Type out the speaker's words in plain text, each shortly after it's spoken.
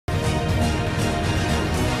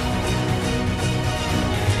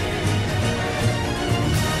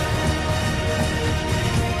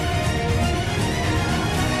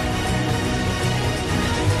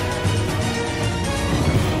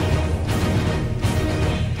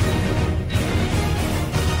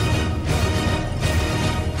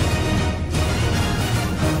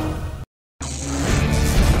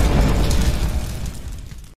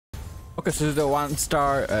Okay, so this is the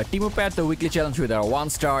 1-star Teemo pet, the weekly challenge with our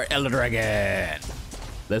 1-star Elder Dragon.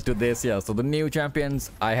 Let's do this, yeah. So the new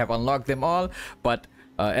champions, I have unlocked them all, but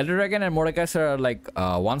Elder Dragon and Mordecai are like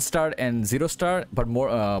 1-star and 0-star, but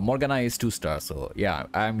Morgana is 2-star. So yeah,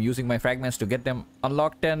 I'm using my fragments to get them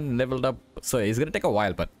unlocked and leveled up. So it's gonna take a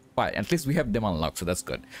while, but fine. At least we have them unlocked, so that's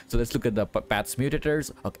good. So let's look at the path's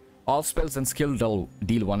mutators. Okay, all spells and skill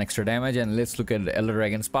deal 1 extra damage, and let's look at Elder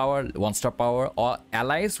Dragon's power, 1-star power. All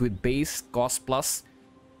allies with base cost plus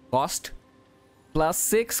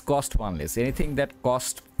 6 cost 1 less. Anything that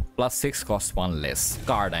cost plus 6 costs 1 less.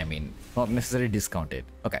 Card, I mean, not necessarily discounted.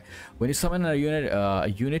 Okay, when you summon a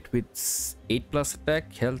unit with 8+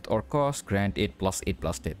 attack, health, or cost, grant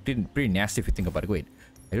 8+8+10. Pretty nasty if you think about it. Wait,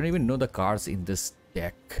 I don't even know the cards in this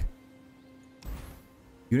deck.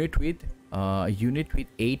 Unit with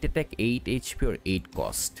 8 attack, 8 HP, or 8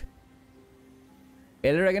 cost.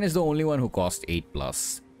 Elder Dragon is the only one who costs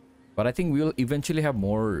 8+, but I think we'll eventually have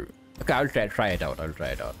more. Okay, I'll try it out.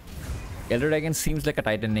 Elder Dragon seems like a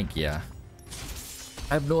Titanic, yeah.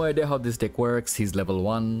 I have no idea how this deck works. He's level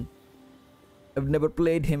 1. I've never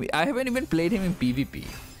played him. I haven't even played him in PvP.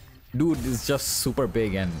 Dude is just super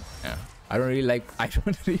big, and yeah, I don't really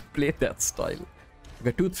play that style.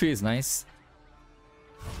 Okay, 2-3 is nice.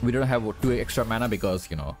 We don't have 2 extra mana because,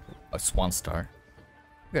 you know, it's 1-star.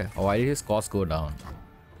 Okay, why did his cost go down?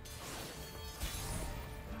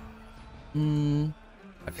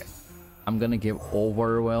 Okay, I'm gonna give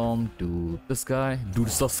Overwhelm to this guy. Dude,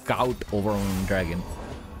 it's a Scout Overwhelm Dragon.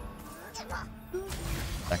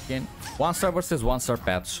 Second, 1-star versus 1-star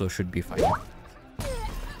path, so should be fine.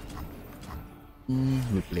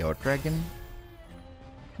 We play our Dragon.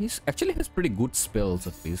 He actually has pretty good spells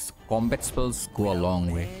at least. Combat spells go a long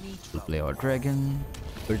way. We'll play our Dragon.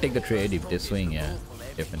 We'll take the trade if they swing, yeah.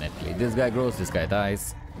 Definitely. This guy grows, this guy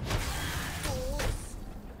dies.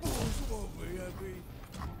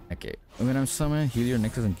 Okay, when I'm summoning, heal your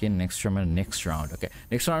Nexus and gain extra mana next round. Okay,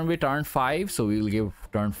 next round we turn 5, so we'll give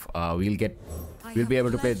turn. We'll be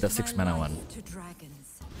able to play the 6 mana one.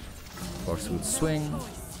 Of course, we'll swing.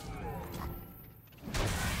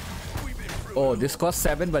 Oh, this costs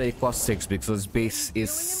 7, but it costs 6 because base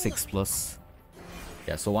is 6+.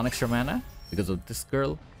 Yeah, so 1 extra mana because of this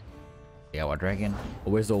girl. Yeah, our Dragon. Oh,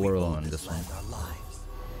 where's the overall on this one?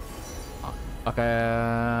 Okay,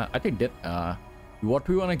 I think that what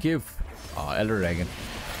we want to give Elder Dragon.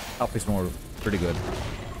 Tough is more pretty good.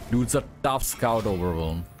 Dude's a tough Scout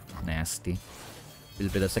Overwhelm. Nasty. We'll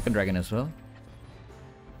play the second Dragon as well.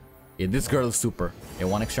 Yeah, this girl is super. Yeah,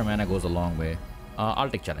 1 extra mana goes a long way. I'll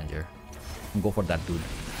take Challenger. Go for that dude.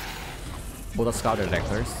 Both are Scout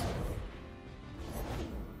attackers.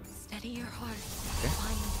 Steady your heart.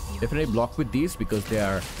 Okay. Definitely block with these because they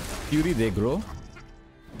are Fury, they grow.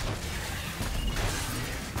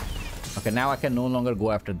 Okay, now I can no longer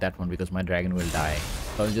go after that one because my Dragon will die.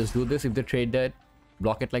 So I'll just do this. If they trade that,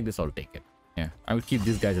 block it like this, I'll take it. Yeah, I will keep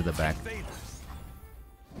these guys at the back.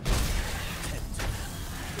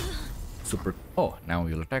 Super. Oh, now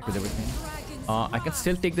we'll attack with everything. I can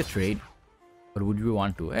still take the trade. But would you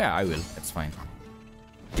want to? Yeah, I will. That's fine.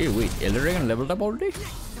 Hey, wait. Elder Dragon leveled up already?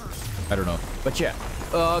 I don't know. But yeah,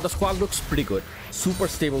 the squad looks pretty good. Super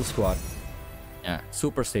stable squad. Yeah,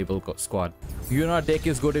 super stable squad. You know, our deck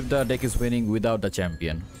is good if the deck is winning without the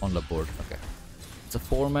champion on the board. Okay. It's a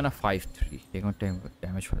 4 mana 5/3. Take on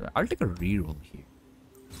damage for that. I'll take a reroll here.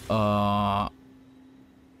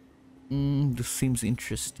 This seems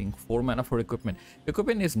interesting. 4 mana for equipment.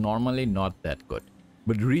 Equipment is normally not that good.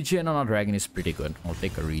 But regen on our Dragon is pretty good. I'll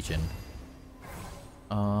take a regen.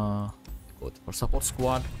 Go for support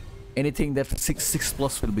squad. Anything that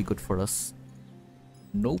 6+ will be good for us.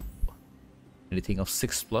 Nope. Anything of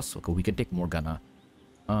 6+. Okay, we can take Morgana.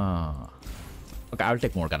 Okay, I'll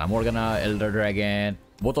take Morgana. Morgana, Elder Dragon.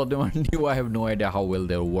 Both of them are new. I have no idea how well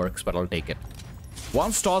they works, but I'll take it.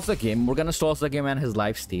 One stalls the game. Morgana stalls the game and his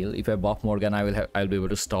lifesteal. If I buff Morgana, I'll be able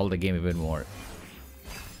to stall the game even more.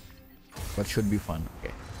 But should be fun.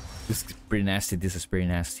 Okay. This is pretty nasty. This is pretty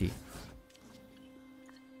nasty.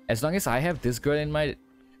 As long as I have this girl in my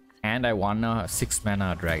hand, I want a 6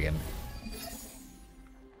 mana Dragon.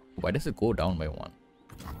 Why does it go down by 1?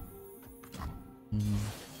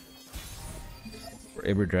 For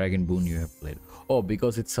every Dragon boon you have played. Oh,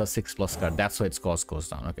 because it's a 6+ card. That's why its cost goes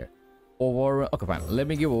down. Okay. Okay, fine. Let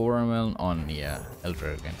me give Overwhelm on, yeah,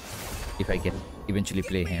 Elder Dragon. If I get eventually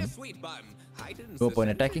play him. No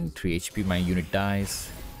point attacking. 3 HP. My unit dies.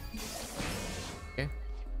 Okay.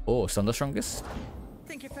 Oh, Sun the strongest?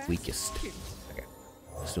 Weakest. Okay.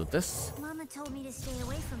 Let's do this. Mama told me to stay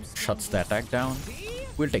away from Shuts the attack down.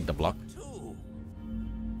 We'll take the block.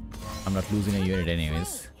 I'm not losing a unit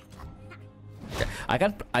anyways.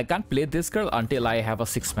 I can't play this girl until I have a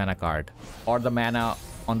 6 mana card, or the mana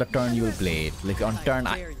on the turn you'll play it. Like on turn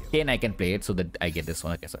 10 I can play it, so that I get this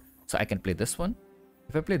one. Okay, so I can play this one.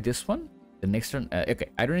 If I play this one, the next turn, okay,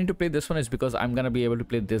 I don't need to play this one. Is because I'm gonna be able to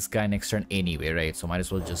play this guy next turn anyway, right? So might as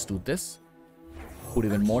well just do this. Put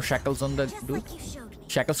even more shackles on the dude.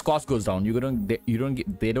 Shackles cost goes down.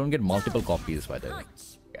 They don't get multiple copies by the way.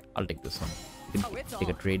 Okay, I'll take this one. You can take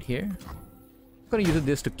a trade here. I'm gonna use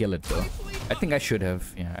this to kill it though. I think I should have.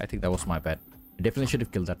 Yeah, I think that was my bad. I definitely should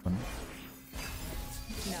have killed that one.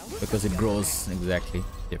 Because it grows, exactly.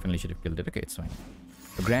 Definitely should have killed it. Okay, it's fine.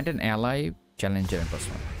 So grant an ally, challenger, and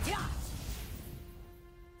 +1.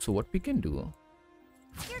 So what we can do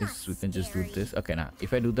is we can just do this. Okay, now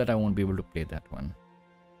if I do that, I won't be able to play that one.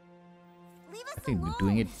 I think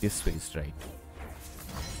doing it this way is right.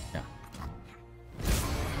 Yeah.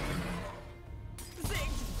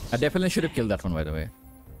 I definitely should have killed that one, by the way.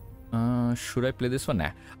 Should I play this one?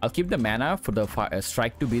 Nah. I'll keep the mana for the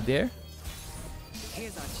strike to be there.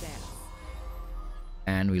 Here's our chance.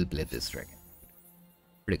 And we'll play this dragon.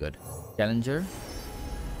 Pretty good. Challenger.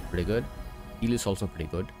 Pretty good. Heal is also pretty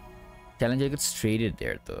good. Challenger gets traded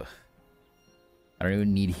there though. I don't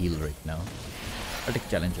even need heal right now. I'll take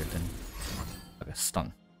Challenger then. Okay,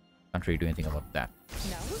 stun. Can't really do anything about that.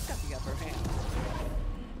 Now who's got the upper hand?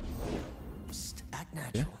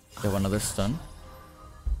 Okay. They have another stun.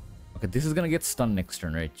 Okay, this is gonna get stunned next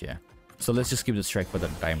turn, right? Yeah. So let's just keep the strike for the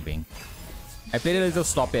time being. I played it as a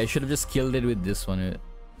stop. I should have just killed it with this one.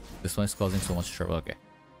 This one is causing so much trouble. Okay,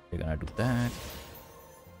 we're gonna do that.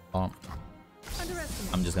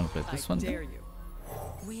 I'm just gonna play this one. Dare you.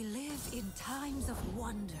 We live in times of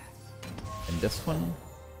wonder. And this one,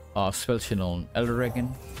 spell Shinon, Elder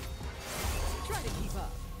Dragon. Try to keep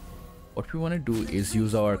up. What we want to do is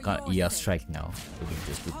use our strike now. So we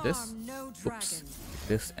just do this. Oops.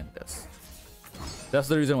 This and this. That's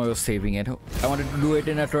the reason why I was saving it. I wanted to do it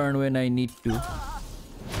in a turn when I need to.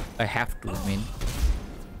 I have to, I mean.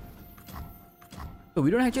 So we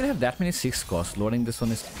don't actually have that many 6 costs. Loading this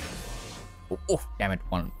one is... Oh, damn it.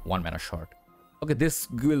 One mana short. Okay, this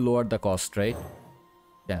will lower the cost, right?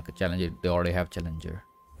 Yeah, okay, Challenger. They already have Challenger.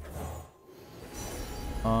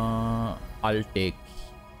 I'll take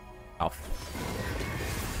off.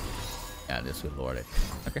 Yeah, this will lower it.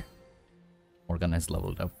 Okay. Morgan has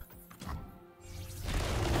leveled up.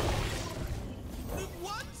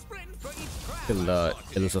 Kill the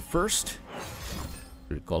Elsa first.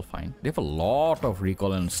 Recall, fine. They have a lot of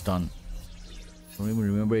recall and stun. I don't even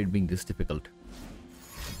remember it being this difficult.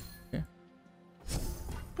 Okay.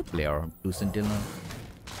 Play our 2 Sentinel.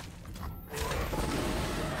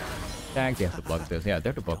 Tag, they have to block this. Yeah, they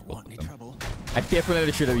have to block both of them. I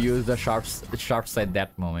definitely should have used the sharp side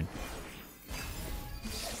that moment.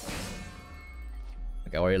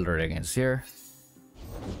 Okay, our Elder Dragon's here.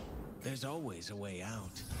 There's always a way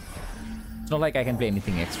out. It's not like I can play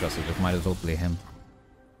anything extra, so just might as well play him.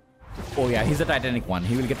 Oh yeah, he's a Titanic one.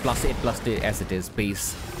 He will get +8/+8 as it is,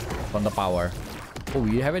 base from the power. Oh,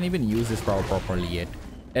 we haven't even used this power properly yet.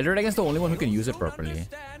 Elder Dragon's the only one who can use it properly.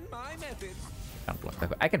 Can't block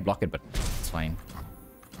that. I can block it, but it's fine.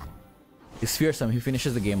 He's fearsome. He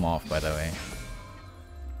finishes the game off, by the way.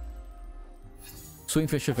 Swing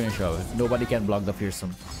fish should finish off. Nobody can block the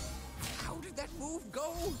fearsome. How did that move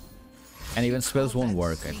go? And even spells won't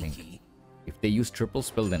work, I think. If they use triple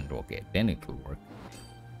spell, then okay, then it will work.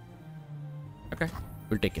 Okay,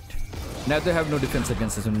 we'll take it. Now they have no defense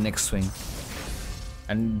against us in the next swing.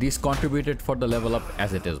 And these contributed for the level up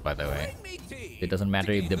as it is, by the way. It doesn't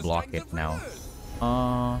matter if they block it now.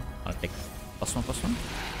 I'll take +1/+1.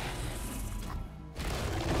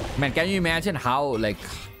 Man, can you imagine how, like,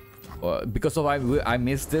 because of I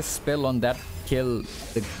missed this spell on that kill,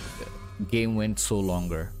 the game went so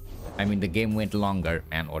longer. I mean, the game went longer.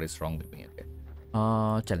 Man, what is wrong with me? Okay.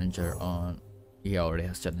 Challenger on. He already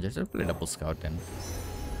has Challenger. So play double scout then.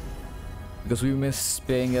 Because we missed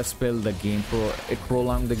playing a spell, the game it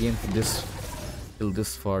prolonged the game for this till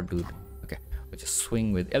this far, dude. Okay, we just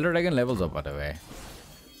swing with Elder Dragon levels up, by the way.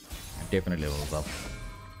 Definitely levels up.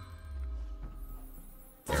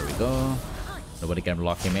 There we go. Nobody can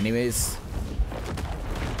block him anyways.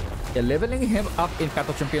 Yeah, leveling him up in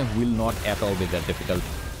Kato Champions will not at all be that difficult.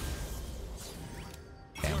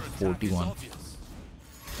 Damn, 41.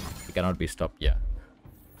 He cannot be stopped, yeah.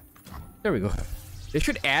 There we go. They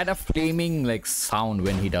should add a flaming like sound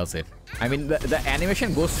when he does it. I mean, the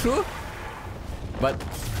animation goes through, but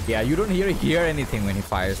yeah, you don't hear anything when he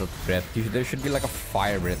fires a breath. There should be like a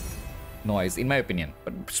fire breath noise, in my opinion.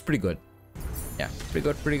 But it's pretty good. Yeah, pretty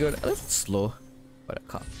good, pretty good. A little slow, but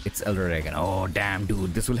it's Elder Dragon. Oh damn,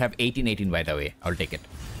 dude, this will have 18/18 by the way. I'll take it.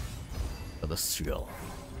 for the Shrill.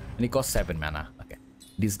 And it costs 7 mana. Okay.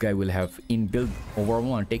 This guy will have inbuilt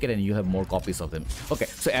overwhelm and take it, and you have more copies of them. Okay,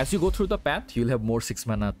 so as you go through the path, you'll have more 6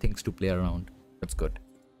 mana things to play around. That's good.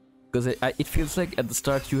 Because it feels like at the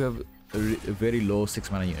start you have a very low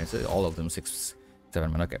 6 mana units. All of them 6,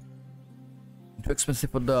 7 mana. Okay. Too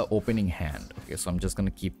expensive for the opening hand. Okay, so I'm just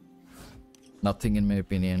gonna keep nothing in my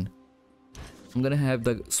opinion. I'm gonna have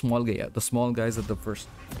the small guy. Yeah, the small guys at the first.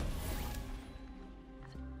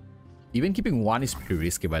 Even keeping one is pretty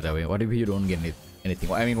risky, by the way. What if you don't get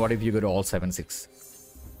anything? I mean, what if you go to all 7/6?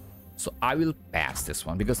 So I will pass this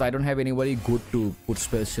one because I don't have anybody good to put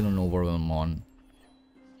special and overwhelm on.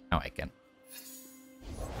 Now I can.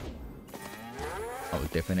 I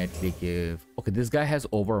will definitely give. Okay, this guy has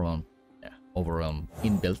overwhelm. Yeah, overwhelm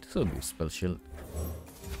inbuilt, so do spell shield.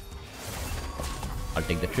 I'll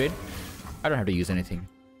take the trade. I don't have to use anything.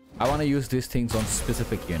 I want to use these things on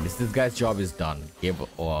specific units. This guy's job is done. Give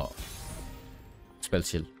or spell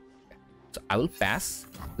shield. So I will pass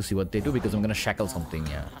to see what they do because I'm gonna shackle something.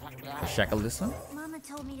 Yeah, I'll shackle this one. Mama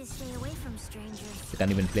told me to stay away from strangers. They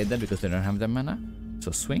can't even play that because they don't have the mana.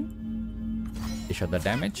 So swing. They shot the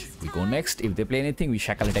damage. We go next. If they play anything, we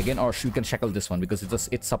shackle it again, or we can shackle this one because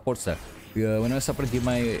it supports that. When I support, give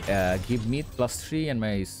me +3 and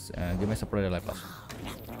my give my support ally +1.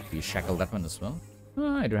 We shackle that one as well.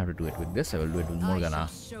 I don't have to do it with this. I will do it with Morgana.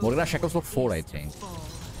 Morgana shackles for 4, I think.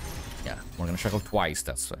 Yeah, Morgana shackle twice.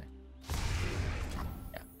 That's why.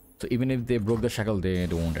 Yeah. So even if they broke the shackle, they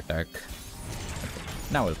won't attack. Okay.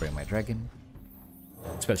 Now I'll bring my dragon.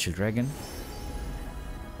 Spell shield dragon.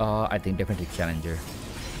 I think definitely challenger.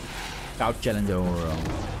 Scout challenger or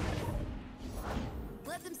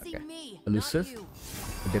Let them see me, elusive. not you.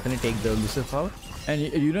 Definitely take the elusive out. And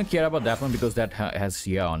you don't care about that one because that has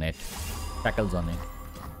Sia on it. Shackles on it.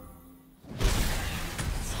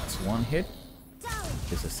 That's one hit.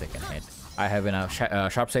 This is second hit. I have enough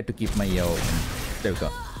sharp side to keep my open. There we go.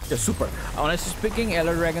 Just super. Honestly speaking,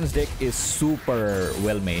 Elder Dragon's deck is super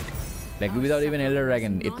well made. Like without even Elder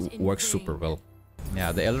Dragon, it works super well.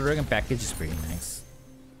 Yeah, the Elder Dragon package is pretty nice.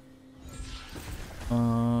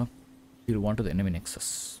 Heal 1 to the enemy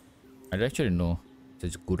nexus. I don't actually know if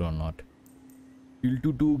it's good or not. Heal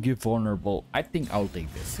to 2, give vulnerable. I think I'll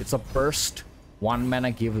take this. It's a burst. 1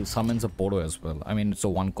 mana give summons a Podo as well. I mean, it's a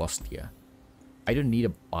 1 cost here. I don't need a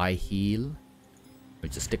buy heal. I'll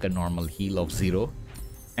just take a normal heal of 0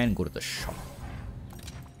 and go to the shop.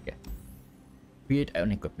 Yeah. Create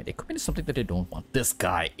an equipment. Equipment is something that I don't want. This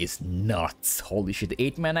guy is nuts. Holy shit.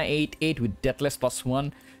 8 mana, 8/8 with Deathless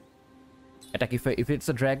 +1. Attack if it's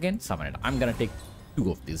a dragon, summon it. I'm gonna take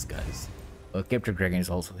 2 of these guys. Capture Dragon is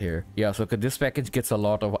also here. Yeah, so this package gets a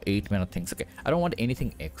lot of 8 mana things. Okay, I don't want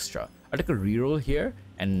anything extra. I'll take a reroll here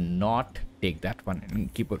and not take that one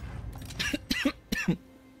and keep on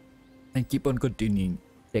and keep on continuing.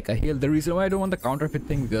 Take a heal. The reason why I don't want the counterfeit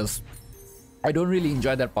thing because I don't really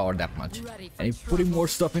enjoy that power that much. And if putting more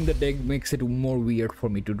stuff in the deck makes it more weird for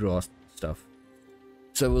me to draw stuff.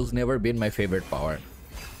 So it was never been my favorite power.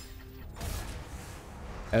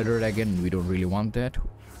 Elder Dragon, we don't really want that.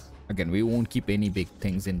 Again, we won't keep any big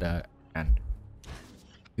things in the hand.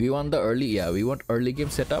 We want the early, we want early game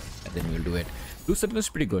setup, and then we'll do it. Blue Sentinel is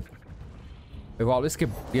pretty good. We've always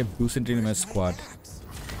kept Blue Sentinel in my squad.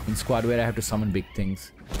 In squad where I have to summon big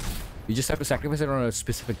things. You just have to sacrifice it on a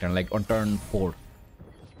specific turn, like on turn 4.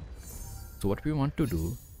 So what we want to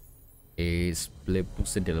do is play Blue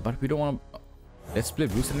Sentinel, but we don't want to. Let's play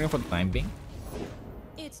Blue Sentinel for the time being.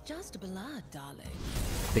 It's just blood, darling.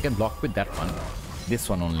 They can block with that one. This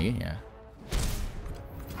one only, yeah.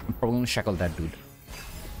 I'm probably gonna shackle that dude.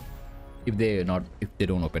 If they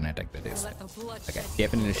don't open attack, that is. Okay,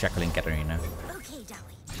 definitely shackling Katarina. Okay,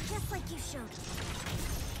 Dolly. Just like you showed me.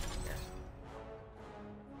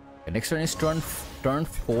 Okay, next turn is turn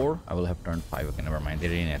 4. I will have turn 5. Okay, never mind. They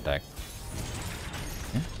didn't attack.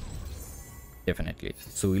 Yeah. Definitely.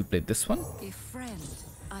 So we'll play this one. A friend,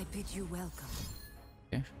 I bid you welcome.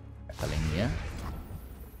 Okay. Shackling, yeah.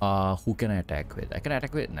 Who can I attack with? I can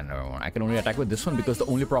attack with... No, never mind. I can only attack with this one because the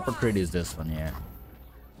only proper trade is this one, yeah.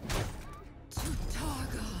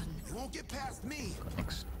 You won't get past me. Go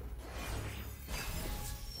next.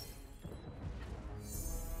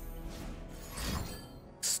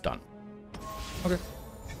 Stun. Okay.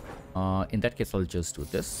 In that case, I'll just do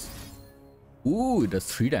this. Ooh, it does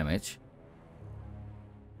 3 damage.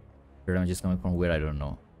 3 damage is coming from where I don't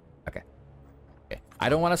know. Okay. I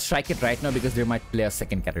don't want to strike it right now because they might play a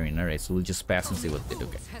second Katarina, right? So we'll just pass and see what they do.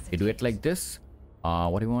 Okay. They do it like this.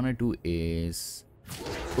 What we want to do is...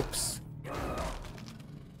 Oops.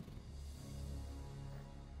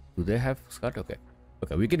 Do they have Scott? Okay.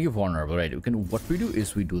 Okay, we can give vulnerable, right? What we do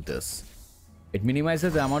is we do this. It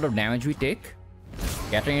minimizes the amount of damage we take.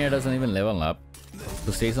 Katarina doesn't even level up,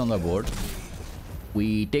 so stays on the board.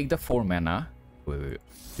 We take the 4 mana. Wait.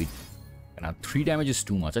 Now 3 damage is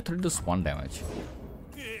too much. I thought it was 1 damage.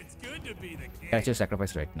 It's good to be the king. Can I just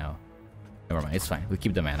sacrifice right now? Never mind, it's fine. We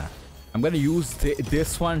keep the mana. I'm gonna use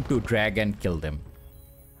this one to drag and kill them.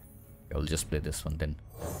 I'll just play this one then.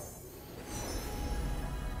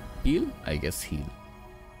 Heal? I guess heal.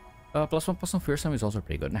 +1/+1 Fear Sum is also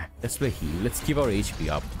pretty good. Nah, let's play heal. Let's keep our HP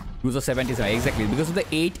up. Use the 77. Exactly. Because of the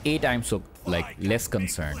 8/8, I'm so like less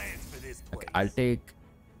concerned. Okay, I'll take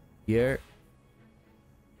here,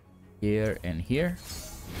 here, and here.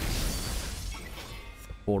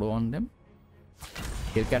 Photo on them.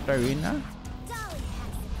 Kill Katarina.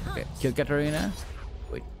 Okay, kill Katarina.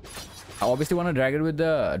 Wait. I obviously want to drag it with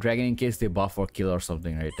the dragon in case they buff or kill or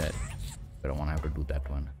something, right? I don't want to have to do that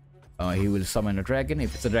one. He will summon a dragon.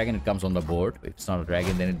 If it's a dragon, it comes on the board. If it's not a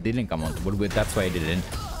dragon, then it didn't come on the board. But that's why I didn't.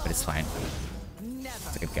 But it's fine.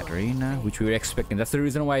 Second Katarina, which we were expecting. That's the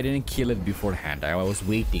reason why I didn't kill it beforehand. I was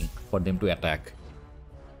waiting for them to attack.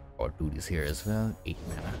 Or do this here as well. 8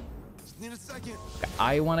 mana. Need a second. Okay,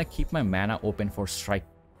 I want to keep my mana open for strike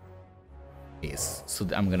phase. So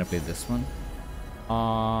I'm gonna play this one.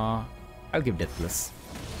 I'll give Deathless.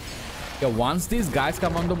 Yeah, once these guys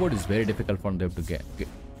come on the board, it's very difficult for them to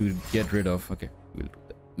get rid of. Okay, we'll do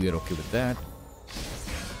that. We are okay with that.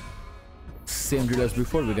 Same drill as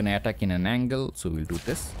before. We're gonna attack in an angle, so we'll do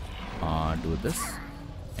this, and do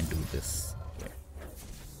this. Yeah.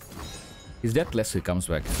 He's Deathless, so he comes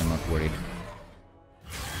back. So I'm not worried.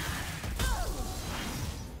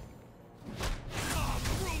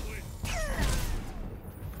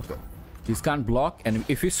 Okay. These can't block, and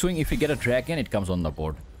if you swing, if you get a dragon, it comes on the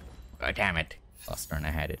board. Oh, damn it! Last turn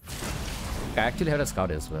I had it. I actually had a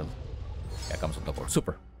scout as well. Yeah, comes on the board.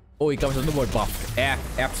 Super. Oh, he comes on the board buffed. Yeah,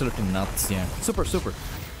 absolutely nuts. Yeah. Super.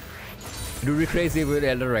 It would be crazy if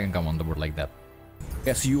Elder Dragon come on the board like that.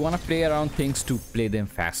 Yeah, so you want to play around things to play them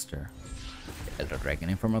faster. Elder Dragon,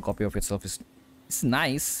 informal copy of itself is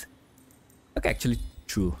nice. Okay, actually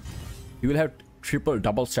true. He will have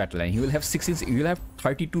double strat line. He will have 16. He will have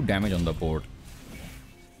 32 damage on the board.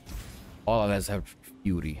 All others have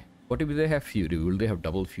Fury. What if they have Fury? Will they have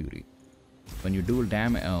double Fury? When you do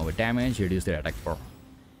damage, reduce their attack power.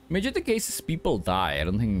 Major the cases people die. I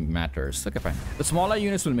don't think it matters. Okay, fine. The smaller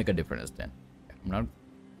units will make a difference then. I'm not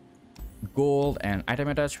gold and item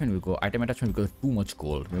attachment. We'll go item attachment because too much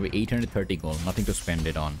gold. Maybe 830 gold. Nothing to spend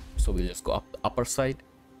it on. So we'll just go up the upper side.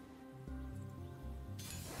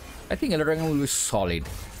 I think Elder Dragon will be solid.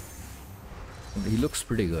 He looks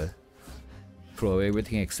pretty good. Throw away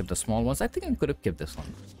everything except the small ones. I think I could have kept this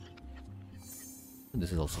one.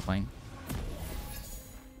 This is also fine.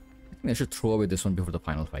 I should throw away this one before the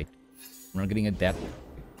final fight. I'm not getting that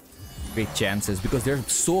great chances because they're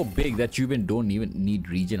so big that you don't even need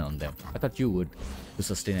regen on them. I thought you would to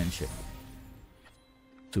sustain and shit.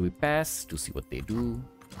 So we pass to see what they do.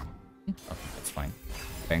 Okay, that's fine.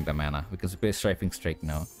 Bank the mana because we play Strafing Strike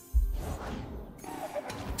now.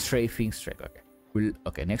 Strafing Strike. Okay.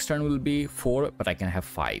 Okay. Next turn will be 4, but I can have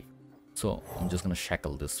 5. So I'm just gonna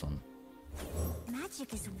shackle this one.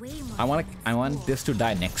 Magic is way more I want this to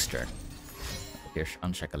die next turn. Okay,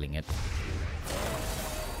 unshackling it.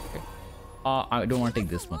 Okay. I don't want to take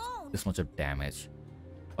this much of damage.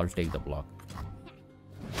 I'll take the block.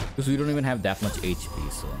 Because we don't even have that much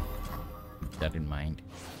HP, so keep that in mind.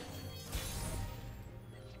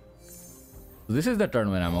 So this is the turn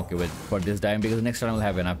when I'm okay with for this time because next turn I'll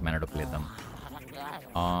have enough mana to play them.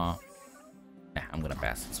 Nah, I'm gonna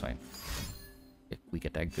pass, it's fine. Quick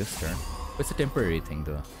attack this turn. It's a temporary thing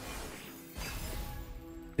though.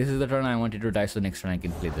 This is the turn I wanted to die, so next turn I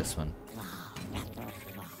can play this one.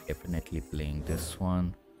 Definitely playing this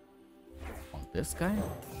one. On this guy.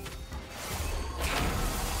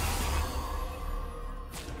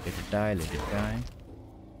 Let it die,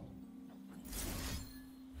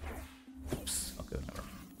 Oops. Okay, whatever.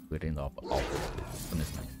 We're in the opposite. This one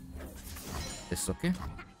is nice. This okay?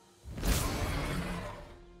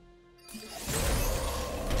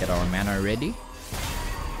 Get our mana ready.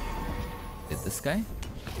 Play this guy.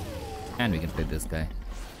 And we can play this guy.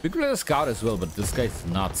 We could play the scout as well, but this guy's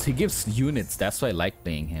nuts. He gives units, that's why I like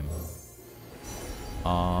playing him.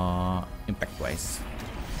 Impact wise.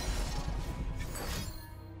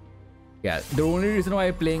 Yeah, the only reason why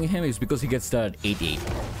I'm playing him is because he gets the 8/8.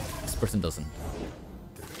 This person doesn't.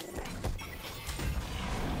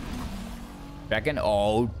 Dragon,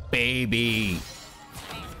 oh baby.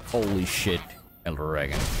 Holy shit. Elder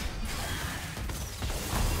Dragon.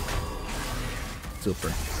 Super.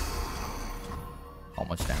 How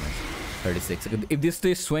much damage? 36. If this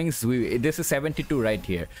three swings, this is 72 right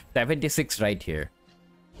here. 76 right here.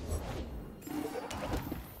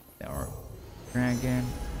 Or dragon.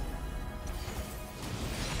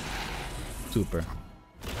 Super.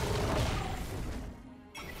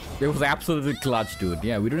 It was absolutely clutch, dude.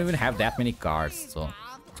 Yeah, we don't even have that many cards, so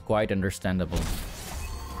it's quite understandable.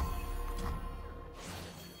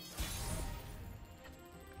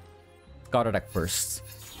 Scout attack first.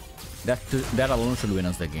 That alone should win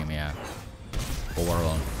us the game, yeah.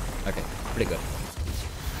 Overall. Okay, pretty good.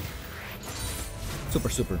 Super,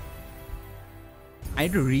 super. I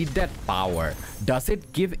need to read that power. Does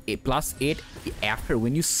it give a +8 after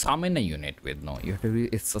when you summon a unit with? No, you have to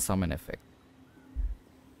it's a summon effect.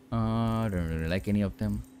 I don't really like any of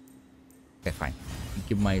them. Okay, fine.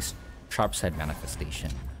 Give my sharp side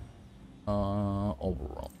manifestation.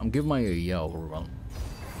 Overall. I'm giving my overall.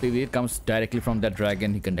 If it comes directly from that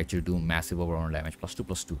dragon, he can actually do massive overall damage.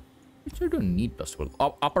 +2/+2. Which I don't need +12.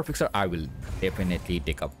 Upper fixer, I will definitely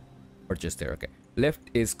take up purchase there. Okay. Left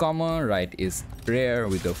is common, right is rare.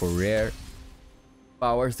 We go for rare.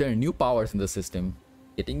 Powers, there are new powers in the system.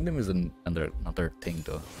 Getting them is another thing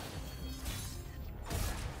though.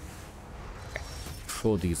 Okay.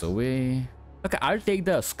 Throw these away. Okay, I'll take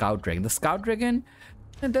the Scout Dragon. The Scout Dragon,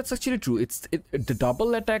 and that's actually true. The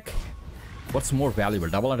double attack. What's more valuable,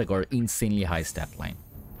 double attack or insanely high stat line?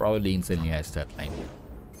 Probably insanely high stat line.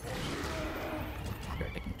 Okay,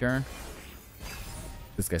 taking turn.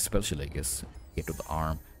 This guy's spell shield, I guess. Get to the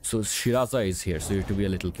arm. So Shiraza is here, so you have to be a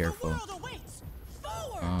little careful.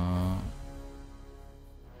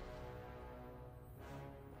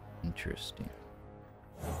 Interesting.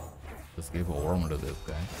 Just give a worm to this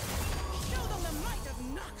guy.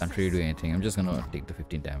 Can't really do anything. I'm just gonna take the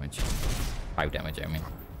 15 damage. 5 damage, I mean.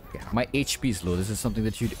 Okay. My HP is low. This is something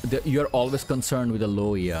that you're always concerned with a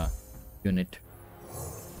low unit.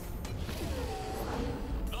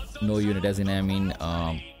 No unit, as in I mean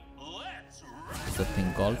what's the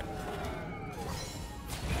thing called?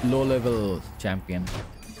 Low level champion.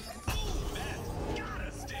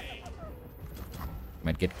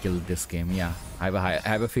 Might get killed this game. Yeah, I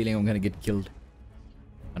have a feeling I'm gonna get killed.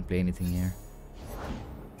 Can't play anything here.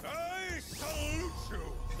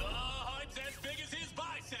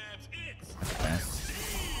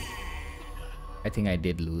 I think I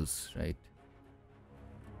did lose, right?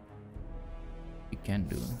 We can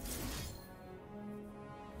do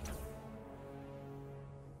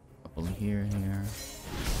couple here.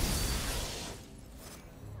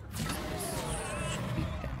 Big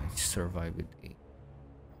damage. Survive with 8.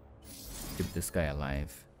 Keep this guy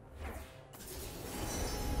alive.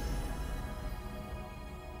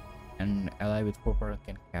 And ally with 4 power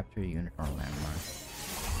can capture a unit or landmark.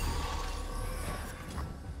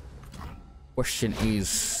 Question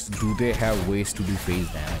is, do they have ways to do phase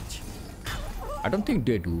damage? I don't think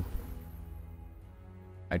they do.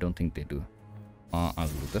 I'll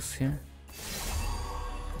do this here.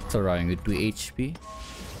 Surviving with 2 HP.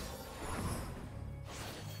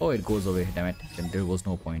 Oh, it goes away. Damn it. Then there was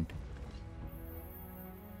no point.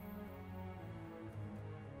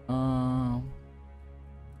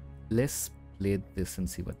 Let's play this and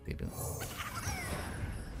see what they do.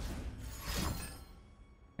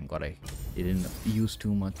 Thank God I didn't use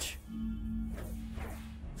too much.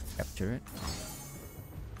 Capture it.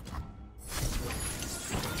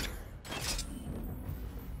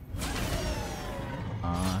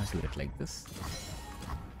 Do it like this.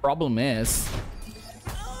 Problem is,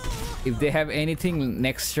 if they have anything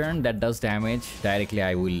next turn that does damage directly,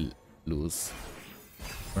 I will lose.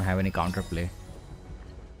 Don't have any counterplay.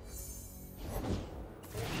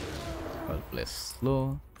 Well, play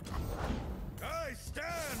slow.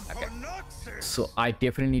 Okay. So I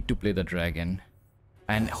definitely need to play the dragon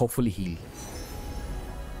and hopefully heal.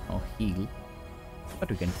 Oh, heal.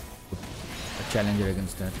 But we can put a challenger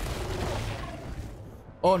against that.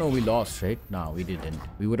 Oh no, we lost, right? No, we didn't.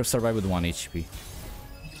 We would have survived with 1 HP.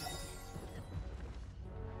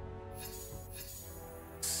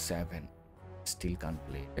 7. Still can't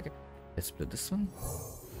play. Okay, let's play this one.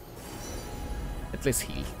 At least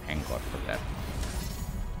heal. Thank God for that.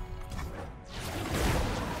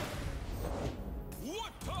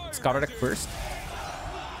 Scout attack first.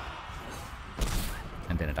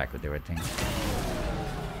 And then attack with everything.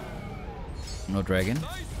 No dragon.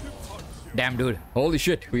 Damn, dude. Holy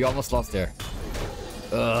shit. We almost lost there.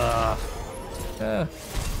 Like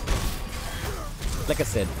I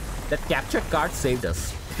said, that capture card saved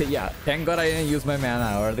us. Yeah, thank God I didn't use my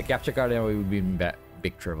mana, or the capture card, and we would be in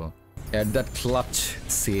big trouble. Yeah, that clutch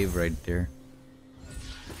save right there.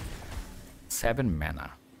 7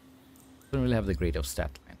 mana. Don't really have the great of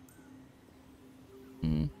stat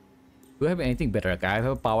line. Do I have anything better? Okay, I have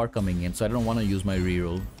a power coming in, so I don't want to use my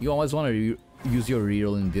reroll. You always want to use your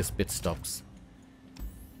reroll in these pit stops.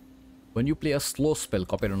 When you play a slow spell,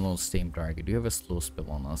 copy it on the same target. Do you have a slow spell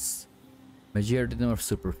on us? Majority of them are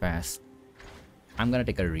super fast. I'm gonna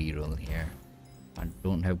take a reroll here. I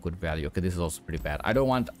don't have good value. Okay, this is also pretty bad. I don't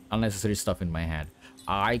want unnecessary stuff in my hand.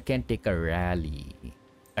 I can take a rally.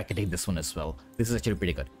 I can take this one as well. This is actually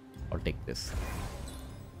pretty good. I'll take this.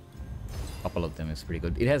 Couple of them is pretty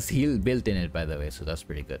good. It has heal built in it, by the way, so that's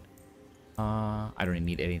pretty good. I don't really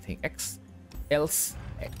need anything else.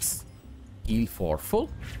 Heal for full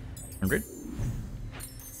 100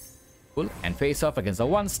 full, and face off against a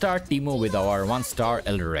 1-star Teemo with our 1-star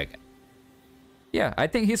Elder Dragon. Yeah, I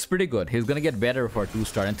think he's pretty good. He's gonna get better for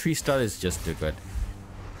 2-star, and 3-star is just too good.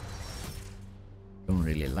 Don't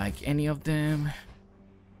really like any of them.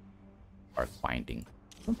 Dark Binding.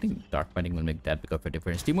 I don't think Dark Binding will make that big of a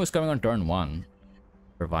difference. Teemo is coming on turn 1.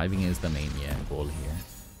 Surviving is the main goal here.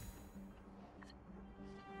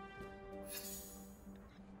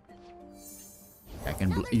 I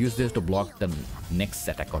can use this to block the next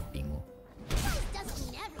attack of Teemo.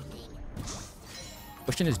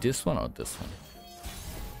 Question is this one or this one?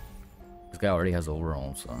 This guy already has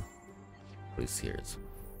overall, so pretty serious.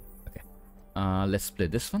 Okay, let's play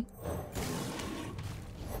this one.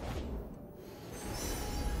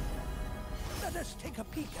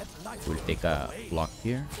 We'll take a block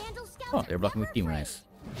here. Oh, they're blocking with Teemo, nice.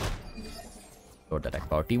 Short attack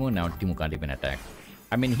power Teemo. Now Teemo can't even attack.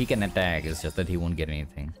 I mean, he can attack, it's just that he won't get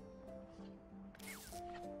anything.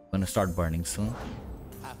 I'm gonna start burning soon.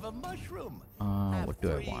 Have a mushroom. What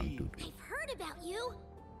do I want to do? I've heard about you.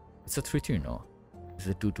 It's a 3-2 no. It's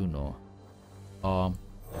a 2-2 no.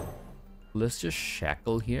 Let's just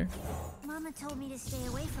shackle here. Mama told me to stay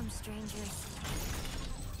away from strangers.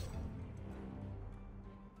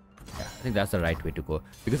 Yeah, I think that's the right way to go.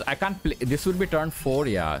 Because I can't play. This would be turn 4,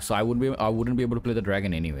 yeah. So I wouldn't be able to play the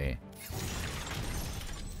dragon anyway.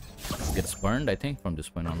 Gets burned, I think, from this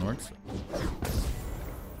point onwards.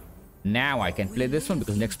 Now I can play this one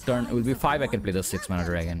because next turn it will be 5. I can play the 6-mana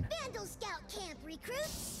dragon. Vandal Scout camp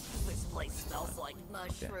recruits. This place smells like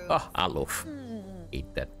mushrooms. Oh, Alof.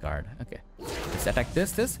 Ate that card. Okay. Let's attack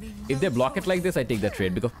this. If they block it like this, I take the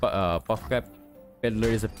trade because Puffcap Peddler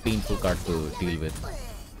is a painful card to deal with.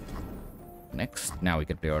 Next, now we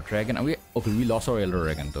can play our dragon. Okay, we lost our Elder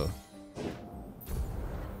Dragon though.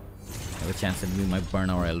 I have a chance that we might burn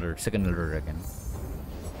our second Elder Dragon.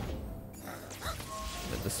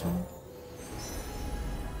 With this one.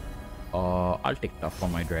 I'll take tough for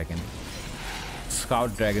my dragon.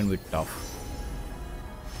 Scout dragon with tough.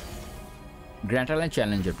 Grand Island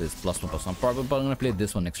Challenger, please. +1/+1. I'm probably gonna play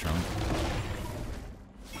this one next round.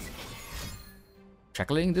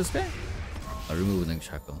 Shackling this guy? Or removing the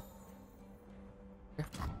shackle? Okay.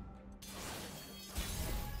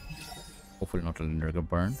 Hopefully not letting her get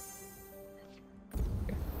burned.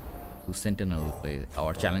 Okay. 2 Sentinel will play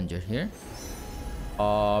our challenger here.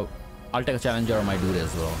 I'll take a challenger on my dude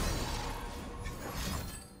as well.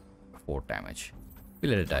 4 damage. We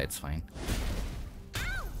let it die, it's fine.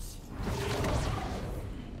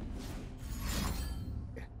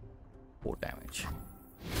 Okay. 4 damage.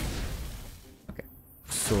 Okay.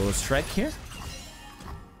 So strike here.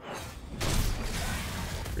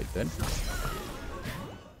 Pretty good.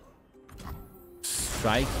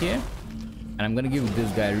 Strike here. And I'm gonna give this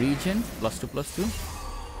guy regen. +2/+2.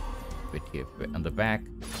 Wait here on the back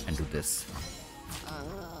and do this.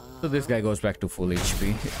 So this guy goes back to full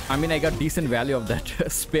HP. I mean, I got decent value of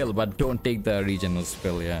that spell, but don't take the regional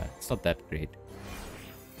spell. Yeah, it's not that great.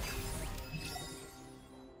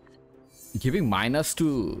 Giving minus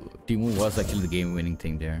to Teemo was actually the game-winning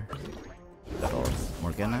thing there. Or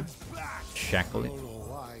Morgana, shackle it.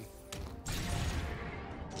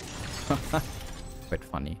 Quite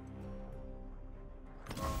funny.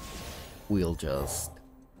 We'll just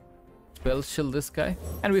spell shield this guy,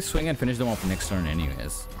 and we swing and finish them off next turn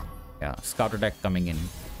anyways. Yeah, scout attack coming in.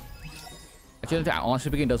 Actually, honestly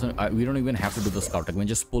speaking, doesn't. We don't even have to do the scout attack. We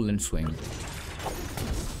just pull and swing.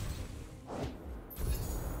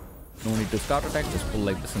 No need to scout attack. Just pull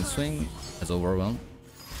like this and swing. As overwhelmed.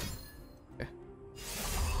 Okay.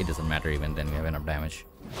 It doesn't matter even then. We have enough damage.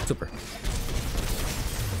 Super.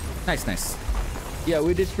 Nice, nice. Yeah,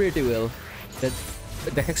 we did pretty well.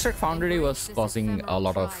 The Hextech Foundry was causing a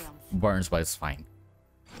lot of burns, but it's fine.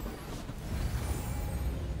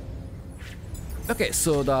 Okay,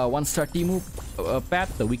 so the 1-star Teemo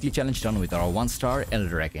path, the weekly challenge done with our 1-star Elder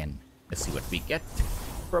Dragon. Let's see what we get.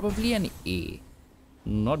 Probably an A.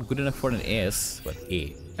 Not good enough for an S, but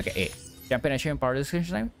A. Okay, A. Champion achievement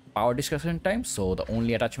power discussion time. So the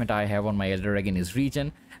only attachment I have on my Elder Dragon is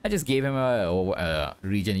regen. I just gave him a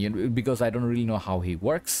regen unit because I don't really know how he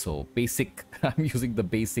works. So basic, I'm using the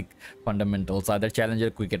basic fundamentals, either challenger,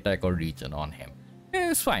 quick attack, or regen on him.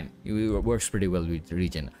 It's fine. It works pretty well with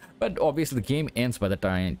regen. But obviously the game ends by the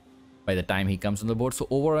time he comes on the board. So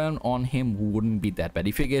overrun on him wouldn't be that bad.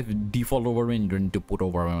 If you get default overrun, you don't need to put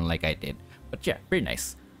overrun like I did. But yeah, very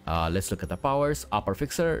nice. Let's look at the powers. Upper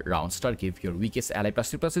Fixer, round start, give your weakest ally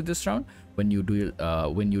 +3/+3 this round. When you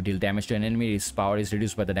deal damage to an enemy, its power is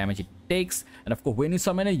reduced by the damage it takes. And of course, when you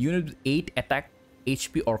summon a unit with 8 attack,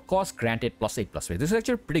 HP, or cost, granted +8/+8. This is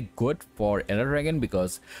actually pretty good for Elder Dragon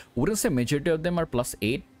because I wouldn't say majority of them are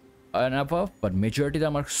 +8 and above, but majority of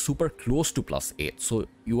them are super close to +8. So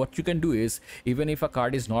what you can do is, even if a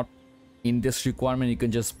card is not in this requirement, you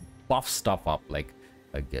can just buff stuff up. Like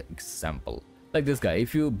example, like this guy,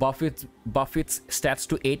 if you buff its stats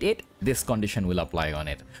to 8/8, this condition will apply on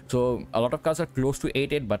it. So a lot of cards are close to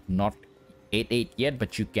 8/8 but not 8/8 yet,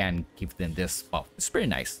 but you can give them this buff. It's pretty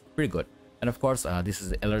nice, pretty good. And of course, this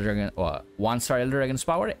is Elder Dragon, 1-star Elder Dragon's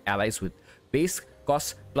power. Allies with base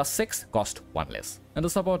cost +6, cost 1 less. And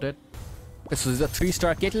that's about it. Okay, so this is a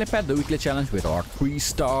 3-star Caitlyn pet, the weekly challenge with our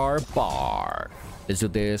 3-star BARD. Let's do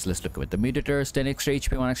this. Let's look at the mutators. 10 extra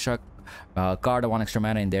HP, 1 extra card, 1 extra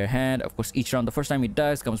mana in their hand. Of course, each round, the first time it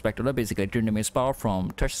dies, comes back to the basically turn damage power from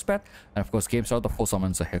Trash's pet. And of course, game start, the 4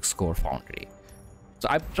 summons a Hex Core Foundry. So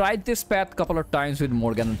I've tried this path a couple of times with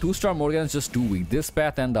Morgana. 2-star Morgana is just too weak. This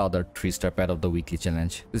path and the other 3-star path of the weekly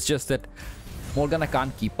challenge. It's just that Morgana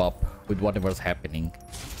can't keep up with whatever's happening.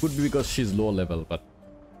 Could be because she's low level, but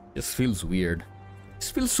it just feels weird. It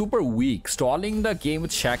feels super weak. Stalling the game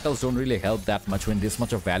with shackles don't really help that much when this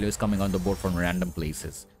much of value is coming on the board from random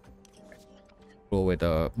places. Go with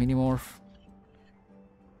a Minimorph.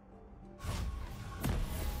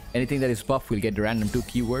 Anything that is buff will get random 2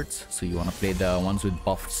 keywords, so you want to play the ones with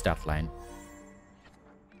buffed stat line.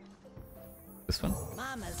 This one.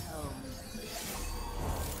 Mama's home.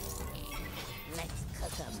 Let's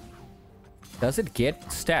cook 'em. Does it get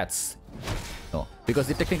stats? No, because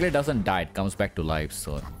it technically doesn't die, it comes back to life,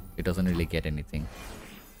 so it doesn't really get anything.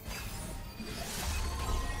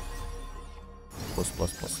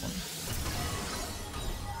 +++1.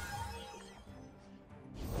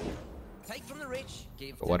 Take from the rich,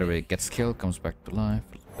 give to Whatever the it gets killed comes back to life.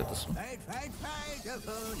 Look at this one. Fight, fight, fight, the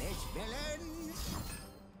foolish villains.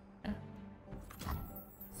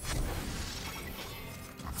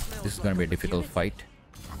 This is gonna be a difficult fight.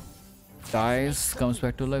 Dies, comes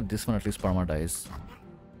back to life. This one at least perma dies.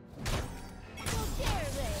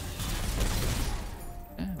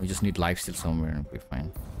 Yeah, we just need lifesteal somewhere and we'll be fine.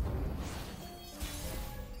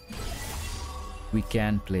 We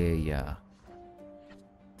can play, yeah.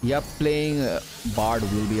 Yeah, playing BARD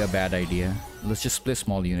will be a bad idea. Let's just play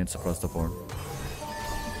small units across the board.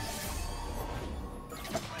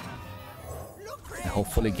 And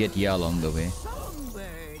hopefully get Ya along the way.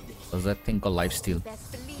 Does that thing called lifesteal?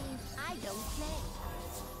 Best believe I don't play.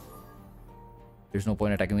 There's no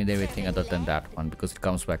point attacking with everything other than that one because it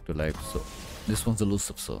comes back to life. So this one's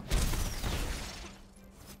elusive, so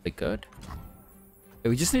pretty good. Yeah,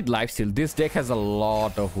 we just need lifesteal. This deck has a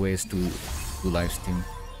lot of ways to do lifesteal.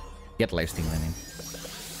 Get lifesteal, I mean.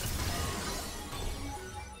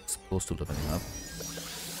 It's close to leveling up.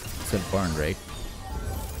 It's a burn, right?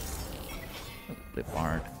 Play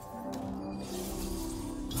BARD.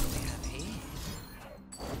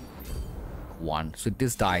 One. So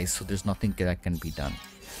this dies, so there's nothing that can be done.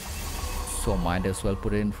 So might as well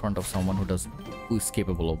put it in front of someone who is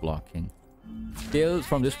capable of blocking. Till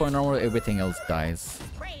from this point onward, everything else dies.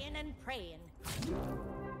 Praying and praying.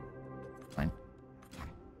 Fine.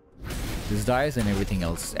 This dies and everything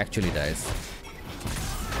else actually dies.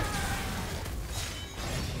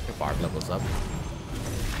 The BARD levels up.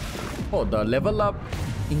 Oh, the level up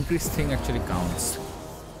increase thing actually counts.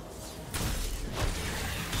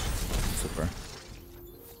 Super.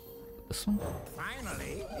 This one.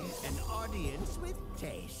 Finally, an audience with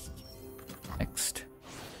taste. Next.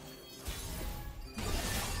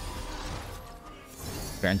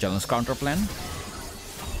 Grand Challenge counterplan.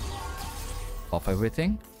 Off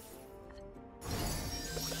everything.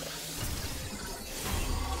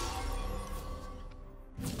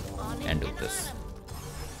 And do this.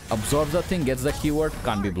 Absorbs the thing, gets the keyword,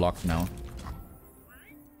 can't be blocked now.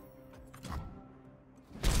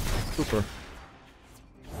 Super.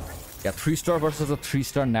 Yeah, 3-star versus a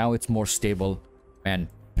 3-star, now it's more stable. Man,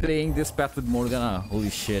 playing this path with Morgana, holy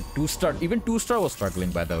shit. 2-star, even 2-star was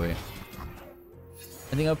struggling, by the way.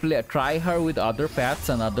 I think I'll try her with other paths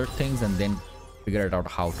and other things and then figure it out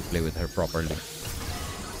how to play with her properly.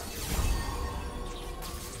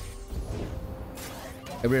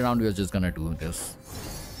 Every round we're just gonna do this.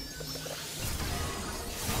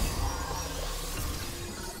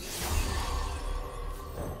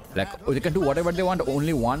 Like, they can do whatever they want.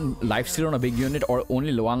 Only one lifesteal on a big unit or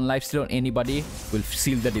only one lifesteal on anybody will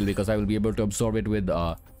seal the deal, because I will be able to absorb it with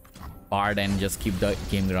BARD and just keep the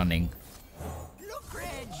game running. Look,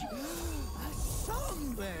 Reg! A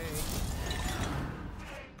songbird!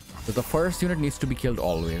 So the first unit needs to be killed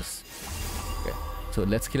always. Okay. So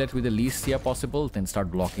let's kill it with the least CR possible, then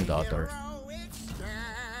start blocking the others.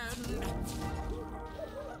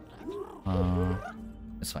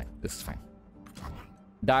 It's fine. This is fine.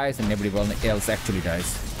 Dies and everyone else actually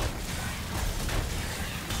dies.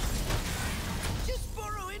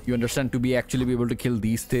 You understand, to be actually be able to kill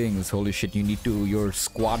these things, holy shit, you need to, your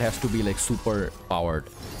squad has to be like super powered.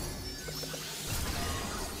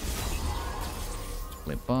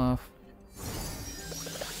 Play buff.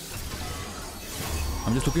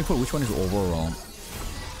 I'm just looking for which one is overwhelm.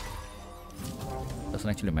 Doesn't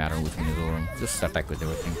actually matter which one is overwhelm. Just attack with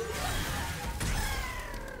everything.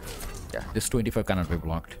 Yeah, this 25 cannot be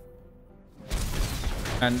blocked.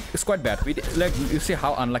 And it's quite bad. We like, you see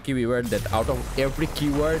how unlucky we were that out of every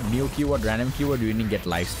keyword, new keyword, random keyword, we didn't get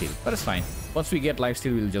lifesteal. But it's fine. Once we get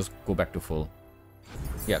lifesteal, we'll just go back to full.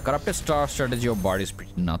 Yeah, corrupted star strategy of BARD is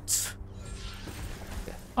pretty nuts.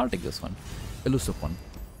 Yeah, I'll take this one. Elusive one.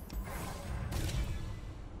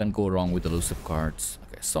 Then go wrong with elusive cards.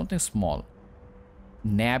 Okay, something small.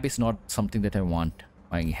 Nab is not something that I want.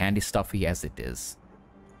 My hand is stuffy as it is.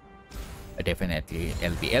 Definitely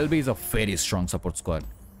LB. LB is a very strong support squad.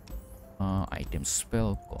 Item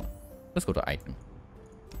spell. Go. Let's go to item.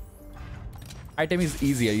 Item is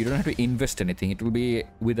easier. You don't have to invest anything. It will be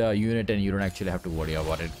with a unit and you don't actually have to worry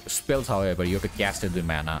about it. Spells, however, you have to cast it with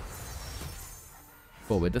mana.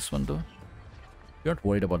 Go with this one though. You're not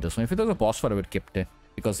worried about this one. If it was a boss fight, I would kept it,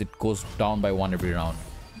 because it goes down by 1 every round.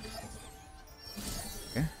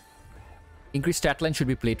 Increased stat line should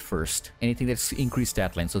be played first. Anything that's increased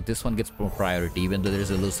stat line. So this one gets more priority, even though there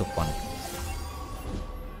is a elusive one.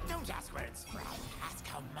 Don't ask where it's from. Ask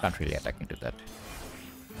how much. Can't really attack into that.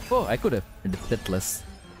 Oh, I could have. Deathless.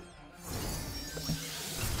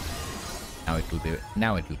 Now it will be.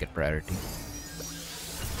 Now it will get priority.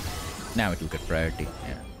 Now it will get priority.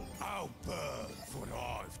 Yeah. I'll burn for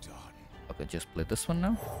what I've done. Okay, just play this one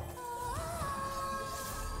now.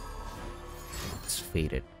 It's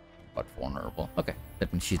faded. But vulnerable. Okay,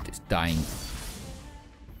 that means she's dying.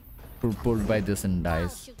 Pulled by this and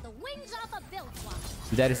dies.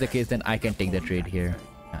 If that is the case, then I can take the trade here.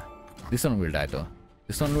 Yeah. This one will die though.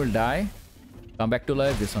 This one will die. Come back to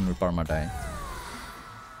life. This one will perma die.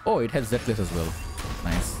 Oh, it has deathless as well.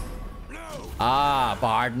 Nice. Ah,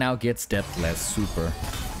 BARD now gets deathless. Super.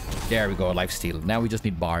 There we go. Lifesteal. Now we just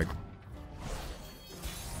need BARD.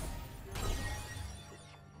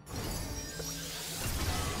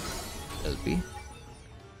 LB.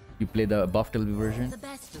 You play the buffed LB version? The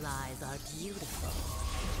best lies are beautiful.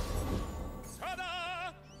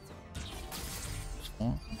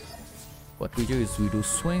 What we do is we do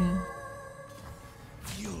swing.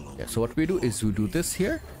 Yeah, so what we do is we do this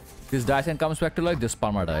here. This dies and comes back to life. This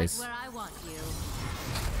perma dies. Where I want you.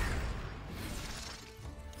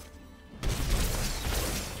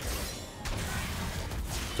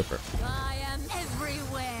 Super. I am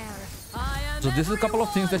everywhere. So this is a couple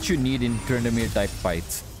of things that you need in Tryndamere type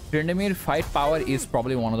fights. Tryndamere fight power is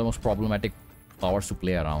probably one of the most problematic powers to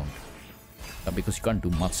play around. Because you can't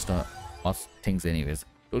do much things anyways.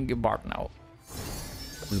 Don't give BARD now.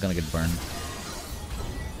 This is gonna get burned.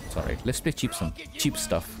 It's alright. Let's play cheap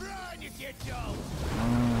stuff.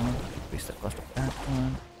 Increase the cost of that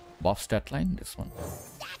one. Buff stat line, this one.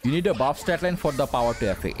 You need a buff stat line for the power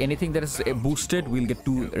to FA. Anything that is boosted will get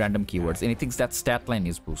 2 random keywords. Anything that stat line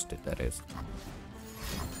is boosted, that is.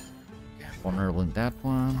 Vulnerable in that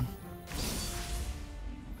one.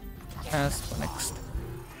 Yes, next.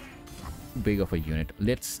 Too big of a unit.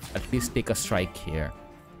 Let's at least take a strike here,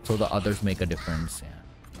 so the others make a difference.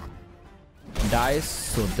 Yeah. Dies,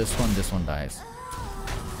 so this one dies.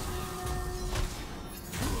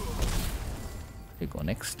 We go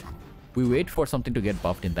next. We wait for something to get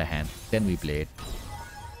buffed in the hand, then we play it.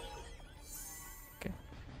 Okay.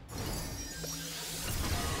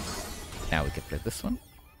 Now we can play this one.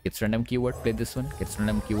 Gets random keyword, play this one. Gets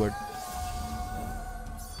random keyword.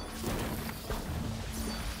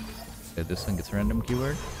 Play this one, gets random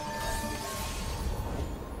keyword.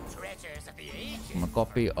 I'm a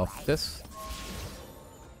copy of this.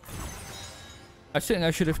 I think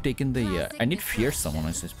I should have taken the... I need Fearsome when I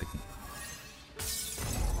was picking.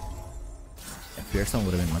 Yeah, Fearsome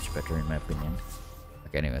would have been much better in my opinion.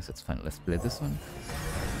 Okay, anyways, it's fine. Let's play this one.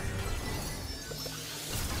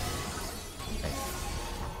 Okay.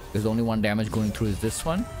 There's only one damage going through is this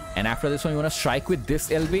one. And after this one, you want to strike with this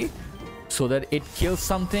LB. so that it kills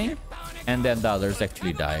something and then the others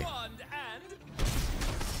actually die.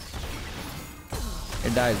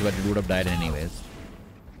 It dies, but it would have died anyways.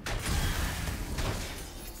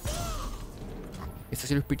 It's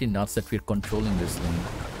actually pretty nuts that we're controlling this thing.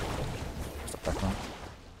 Stop that now.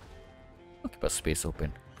 I'll keep a space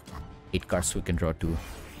open. 8 cards so we can draw 2.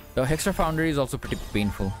 The Hexer Foundry is also pretty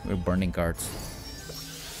painful. We're burning cards.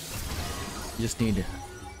 You just need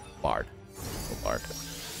BARD. Oh, BARD.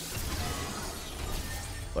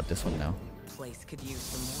 Got this one now. Place could use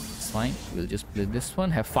some more. It's fine. We'll just play this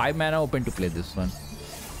one. Have 5 mana open to play this one.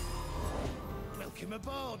 Welcome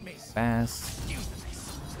aboard, miss. Pass.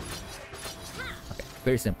 Okay,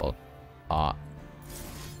 very simple.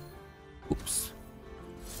 Oops.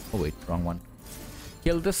 Oh wait, wrong one.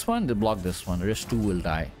 Kill this one, then block this one. The rest 2 will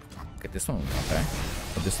die. Okay, this one will die.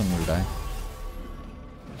 But this one will die.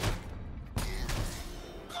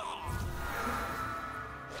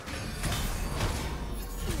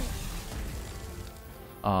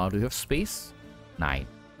 Do we have space? 9.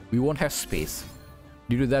 We won't have space.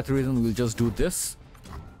 Due to that reason, we'll just do this.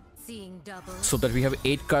 Seeing double. So that we have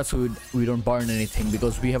 8 cards so we don't burn anything,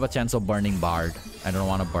 because we have a chance of burning BARD. I don't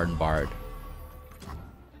want to burn BARD.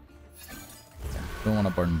 Don't want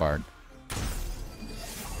to burn BARD.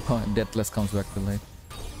 Oh, Deathless comes back to life.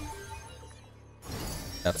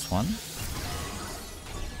 That's 1.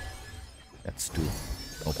 That's 2.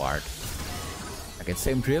 No BARD. Okay,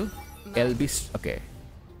 same drill. LB. Okay.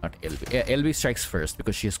 Not LB. Yeah, LB strikes first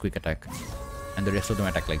because she has quick attack. And the rest of them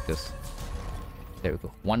attack like this. There we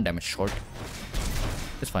go. 1 damage short.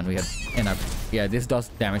 It's fine. We had enough. Yeah, this does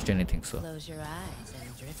damage to anything, so. Close your eyes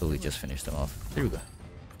and drift. So we just finished them off. There we go.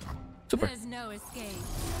 Super. There's no escape.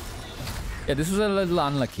 Yeah, this was a little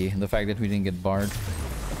unlucky, the fact that we didn't get BARD.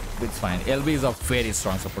 It's fine. LB is a very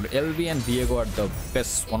strong support. LB and Viego are the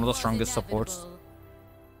best, one of the strongest supports.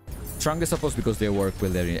 Strongest supports because they work well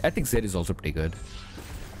there. I think Zed is also pretty good.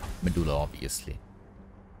 Medulla, obviously.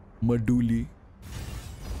 Medulla.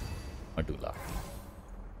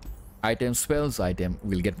 Item spells, item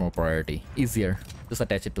will get more priority. Easier. Just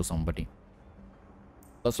attach it to somebody.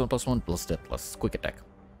 +1/+1 plus death plus quick attack.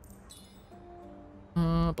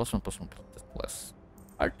 +1/+1 plus.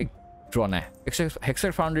 I'll take draw now.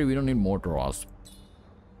 Hexer Foundry, we don't need more draws.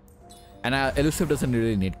 And Elusive doesn't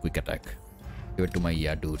really need quick attack. Give it to my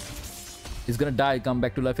dude. He's gonna die, come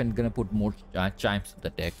back to life, and gonna put more chimes in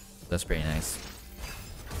the deck. That's very nice.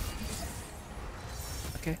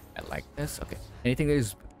 Okay, I like this. Okay, anything that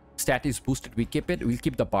is stat is boosted, we keep it. We'll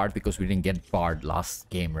keep the BARD because we didn't get BARD last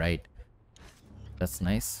game, right? That's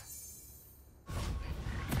nice.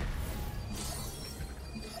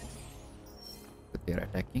 But they're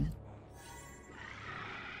attacking.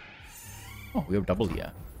 Oh, we have double,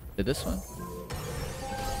 yeah. Did this one.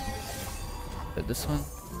 Did this one.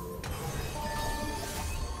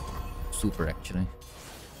 Super, actually.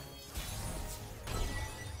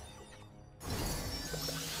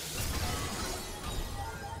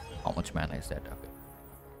 How much mana is that? Okay.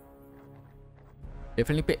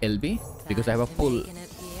 Definitely pay LB because I have a full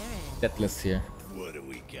Deathless here. What do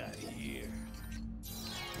we got here?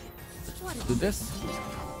 Do this.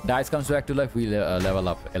 Dice comes back to life, we level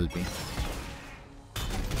up LB.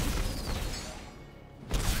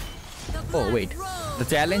 Oh wait, the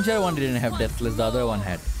Challenger one didn't have Deathless, the other one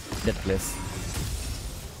had Deathless.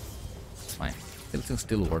 It's fine. It's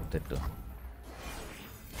still worth it though.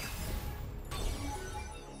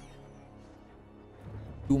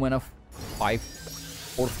 Two mana, 5,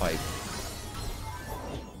 4, 5.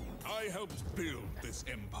 I helped build this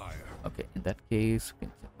empire. Okay, in that case, it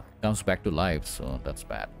comes back to life, so that's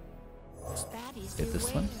bad. Get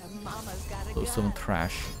this one. So some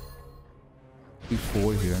trash.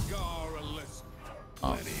 3-4 here.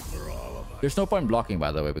 There's no point blocking,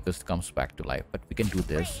 by the way, because it comes back to life. But we can do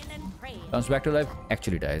this. Comes back to life,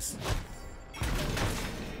 actually dies.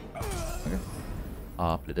 Okay.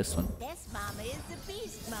 Play this one. This mama is the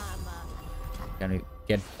beast mama. Can we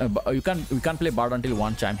get? We can't play BARD until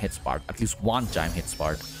 1 chime hits BARD. At least 1 chime hits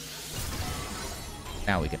BARD.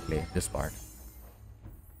 Now we can play this BARD.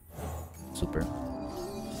 Super.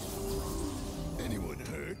 Anyone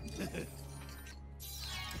hurt?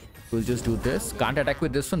 We'll just do this. Can't attack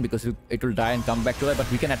with this one because it will die and come back to life. But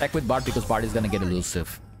we can attack with BARD because BARD is gonna get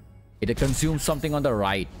elusive. It consumes something on the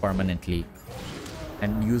right permanently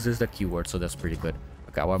and uses the keyword, so that's pretty good.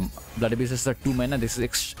 Okay, our Bloody Beasts are 2 mana. This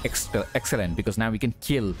is excellent because now we can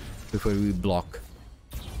kill before we block.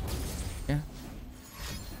 Yeah.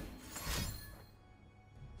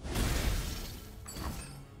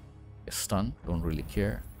 Stun. Don't really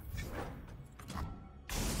care.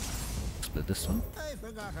 Split this one. I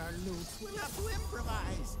forgot our loot. We'll have to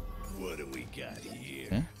improvise. What do we got here?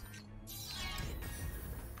 Okay.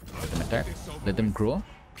 Let them attack. Let them grow.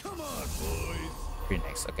 Come on, boys. Pretty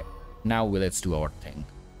nice. Okay. Now let's do our thing.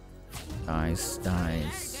 Nice.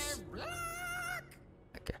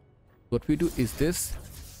 Okay. What we do is this.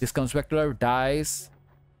 This comes back to life. Dies.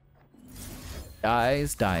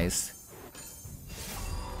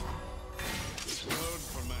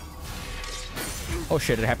 Oh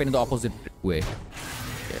shit, it happened in the opposite way.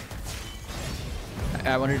 Okay.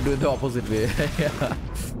 I wanted to do it the opposite way. Yeah.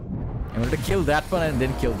 I wanted to kill that one and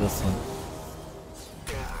then kill this one.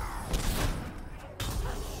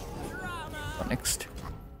 Next.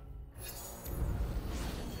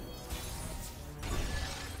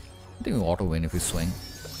 I think we auto win if we swing.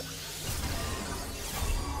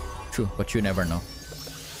 True, but you never know.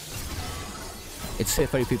 It's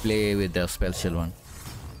safer if you play with the spell shield one.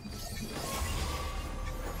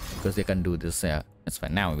 Because they can do this, yeah. That's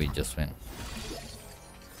fine. Now we just win.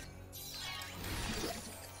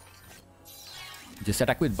 Just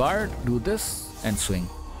attack with BARD, do this, and swing.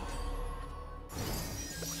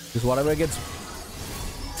 Because whatever gets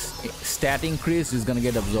stat increase is gonna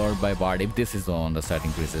get absorbed by BARD if this is the one the stat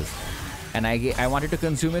increases. And I wanted to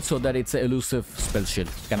consume it so that it's an elusive spell shield.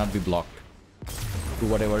 Cannot be blocked to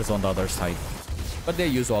whatever is on the other side. But they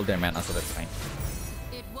use all their mana, so that's fine.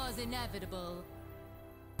 It was inevitable.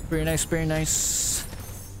 Very nice, very nice.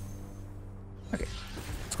 Okay.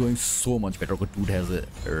 It's going so much better. Good dude has a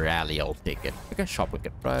rally, I'll take it. Okay, shop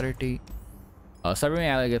wicket priority. Serving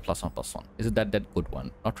ally get +1/+1. Is it that good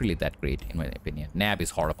one? Not really that great in my opinion. Nab is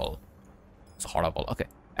horrible. It's horrible. Okay,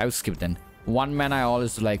 I will skip then. 1 mana I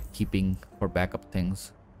always like keeping for backup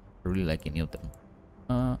things. I really like any of them.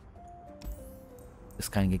 This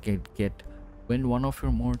kind of get when one of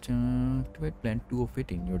your more activate, plant 2 of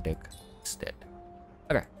it in your deck instead.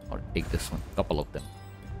 Okay, I'll take this one. Couple of them.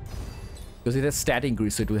 Because it has stat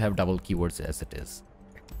increase, so it will have double keywords as it is.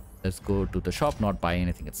 Let's go to the shop, not buy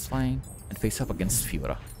anything, it's fine. And face up against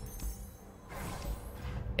Fiora.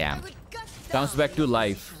 Damn. Comes back to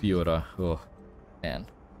life, Fiora. Oh, man.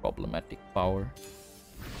 Problematic power.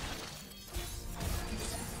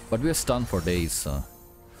 But we're stunned for days, so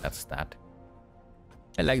that's that.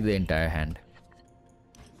 I like the entire hand.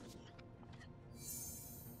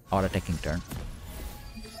 Our attacking turn.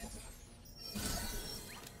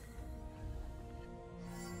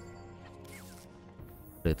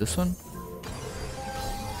 Play this one.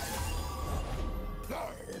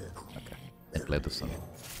 Okay, then play this one.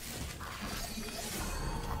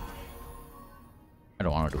 I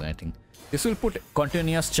don't want to do anything. This will put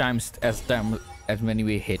continuous chimes as many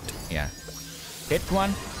we hit. Yeah, hit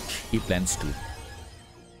 1, he plans 2.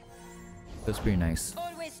 That's pretty nice.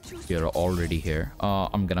 You're already here.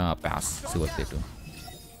 I'm gonna pass. See what they do.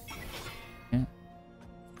 Yeah.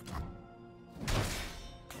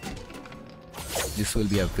 This will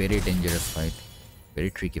be a very dangerous fight. Very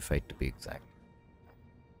tricky fight to be exact.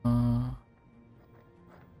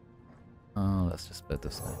 Let's just play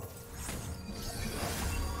this side.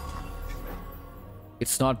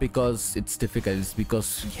 It's not because it's difficult, it's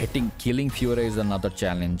because killing Fiora is another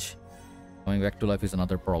challenge. Coming back to life is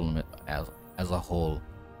another problem as a whole.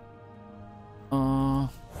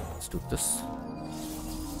 Let's do this.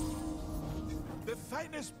 The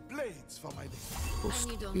finest blades for my day. Post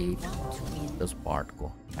 8. Does BARD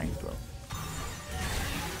go? 9-12.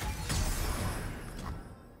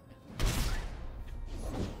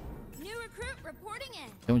 New recruit reporting in.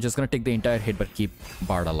 Then we're just gonna take the entire hit but keep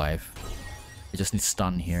BARD alive. We just need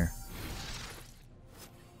stun here.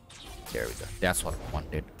 There we go. That's what I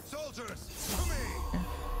wanted. Soldiers, to me. Okay.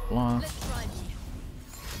 Block. Let's run.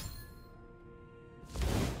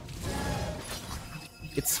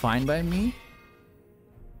 It's fine by me.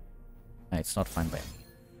 No, it's not fine by me.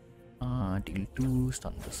 Deal 2,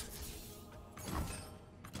 stun this.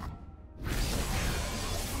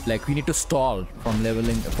 Like we need to stall from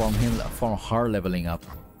leveling from her leveling up.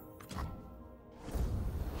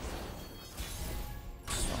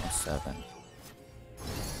 7.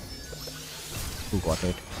 Who got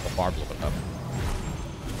it? The BARD leveled up.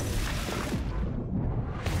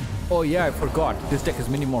 Oh yeah, I forgot. This deck has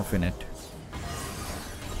Minimorph in it.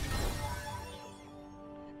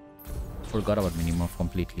 Forgot about Minimorph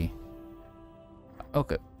completely.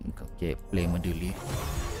 Okay, okay, play Moduli.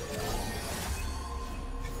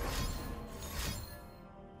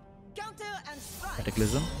 Counter and strike.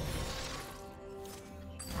 Cataclysm.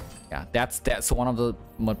 Yeah, that's one of the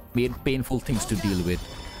painful things to deal with.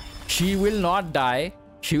 She will not die.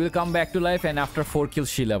 She will come back to life, and after 4 kills,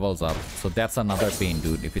 she levels up. So that's another pain,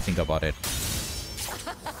 dude, if you think about it.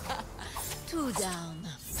 2 down.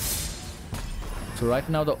 So right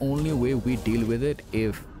now, the only way we deal with it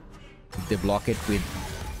If they block it with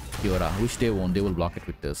Fiora, which they won't, they will block it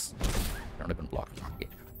with this. They're not even blocking. Okay.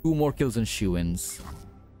 2 more kills and she wins.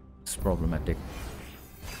 It's problematic.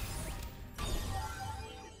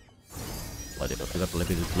 Bloody, we got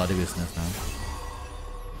bloody business now.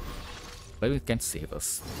 But we can't save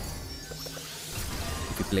us.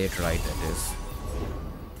 If you play it right, that is.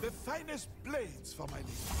 The finest blades for my lady.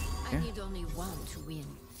 I need only one to win.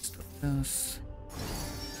 Stop this.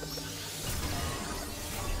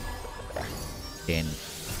 10.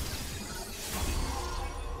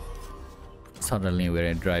 Suddenly we're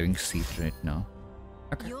in a driving seat right now.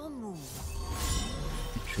 Okay. Your move.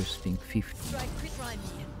 Interesting. 50. Strike crit rhyme.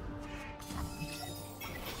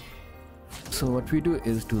 So what we do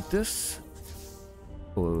is do this.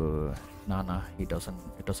 Oh, nah, it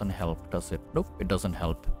doesn't help, does it? Nope, it doesn't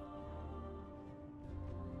help.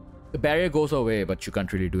 The barrier goes away, but you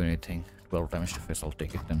can't really do anything. 12 damage to face, I'll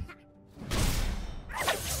take it then.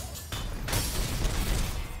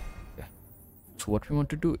 Okay. So what we want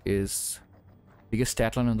to do is biggest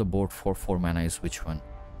stat line on the board for 4 mana is which one?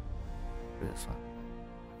 This one.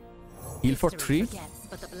 Heal for 3. Forgets,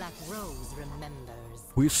 but the Black Rose remembers.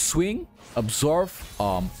 We swing, absorb,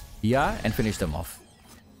 yeah, and finish them off.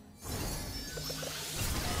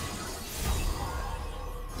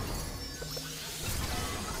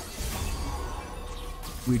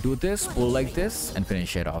 We do this, pull like this, and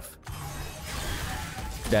finish it off.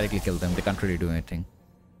 Directly kill them. They can't really do anything.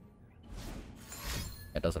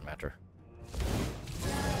 It doesn't matter.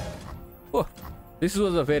 Oh, this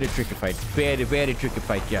was a very tricky fight. Very, very tricky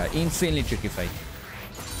fight. Yeah, insanely tricky fight.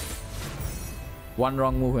 One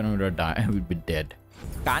wrong move and we would die. We'd be dead.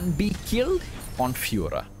 Can't be killed on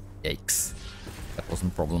Fiora. Yikes. That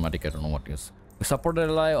wasn't problematic. I don't know what is. The support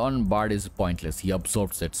ally on BARD is pointless. He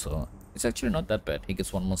absorbs it, so it's actually not that bad. He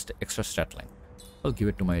gets 1 more extra stat line. I'll give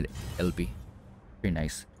it to my LB. Pretty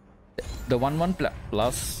nice. The 1/1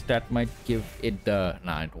 plus stat might give it the...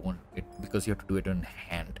 Nah, it won't. Because you have to do it in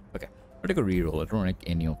hand. Okay. I'll take a reroll. I don't like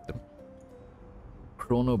any of them.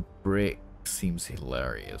 Chrono Break seems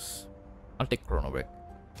hilarious. I'll take Chrono Break.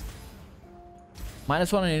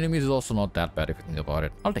 -1 on enemies is also not that bad if you think about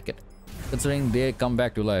it. I'll take it. Considering they come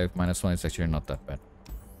back to life, -1 is actually not that bad.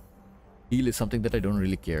 Heal is something that I don't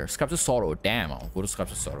really care. Sculpture Sorrow. Damn, I'll go to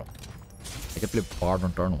Sculpture Sorrow. I can play BARD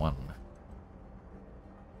on turn 1.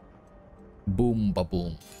 Boom,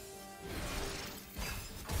 ba-boom.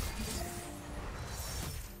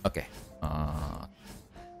 Okay.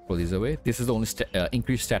 Pull these away. This is the only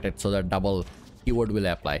increased stat, so that double keyword will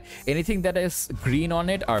apply. Anything that is green on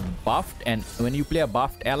it are buffed, and when you play a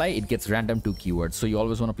buffed ally, it gets random 2 keywords. So you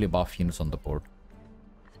always want to play buff units on the board.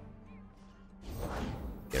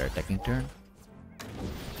 Their attacking turn.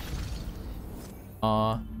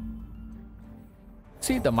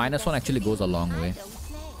 See, the -1 actually goes a long way.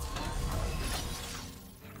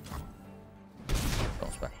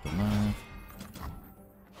 Goes back to life.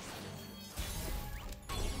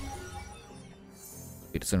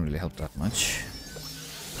 It doesn't really help that much.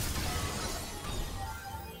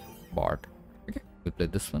 BARD. Okay, we play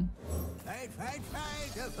this one. Fight,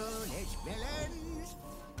 the foolish villains.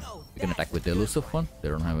 Oh, We can attack with the elusive one. They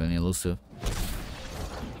don't have any elusive.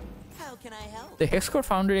 How can I help? The Hexcore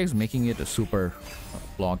Foundry is making it a super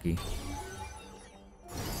bloggy.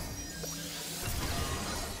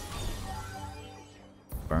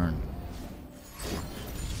 Burn.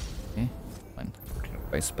 Okay, fine.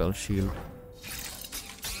 By spell shield.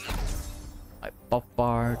 I pop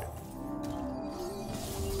BARD.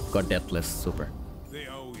 Got Deathless, super. They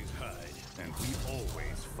always hide, and we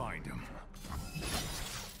always find them.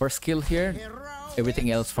 First skill here, everything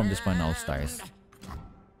else from this point now dies.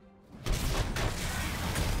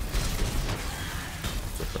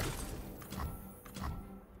 Super.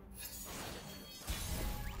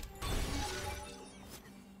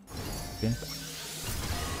 Okay.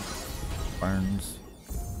 Burns.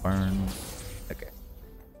 Okay.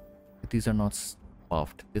 These are not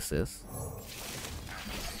buffed. This is.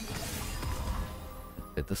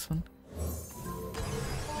 Hit this one.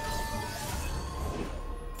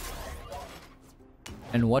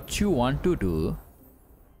 And what you want to do...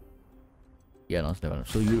 Yeah, no, it's never.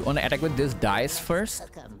 So you want to attack with this dice first.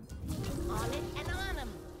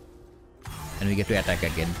 And we get to attack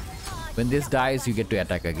again. When this dies, you get to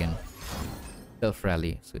attack again.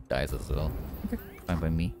 Self-rally, so it dies as well. Okay, fine by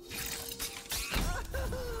me.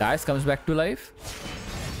 Dice comes back to life.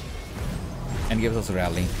 And gives us a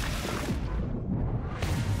rally.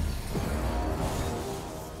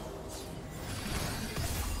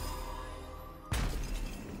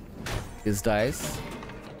 This dies,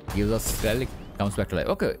 gives us rally, comes back to life.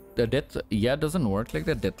 Okay, the death, yeah, doesn't work like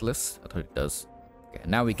that. Deathless, I thought it does. Okay,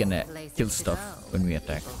 now we can kill stuff when we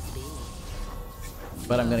attack.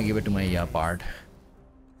 But I'm gonna give it to my BARD.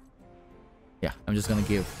 Yeah, I'm just gonna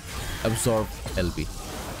give absorb LB.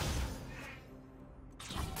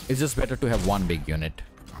 It's just better to have one big unit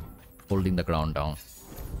holding the ground down.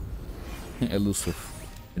 Elusive,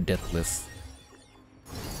 deathless.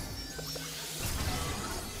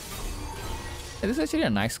 This is actually a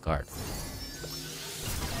nice card.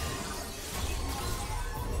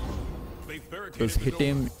 Because hit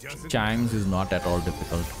him chimes is not at all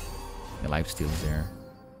difficult. The life steal's there.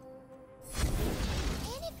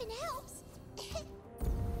 Anything helps.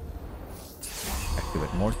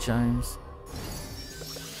 Activate more chimes.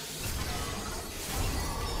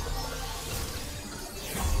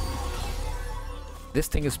 This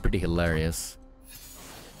thing is pretty hilarious.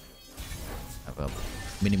 Have a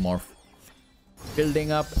mini morph.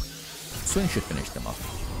 Building up. Swing should finish them off.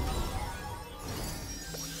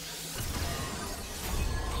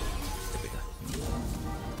 There we go.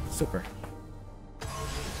 Super.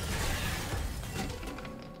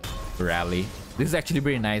 Rally. This is actually a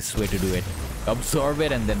pretty nice way to do it. Absorb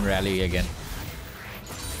it and then rally again.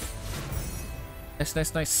 Nice,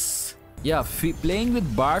 nice, nice. Yeah, playing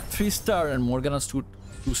with BARD 3-star and Morgana's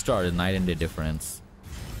 2-star is night and day difference.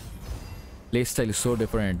 Playstyle is so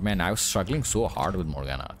different. Man, I was struggling so hard with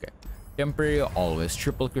Morgana. Okay. Temporary, always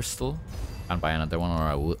triple crystal. Can't buy another one or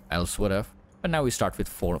I else would have. But now we start with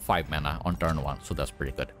 5 mana on turn 1. So that's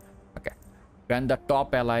pretty good. Okay. Grant the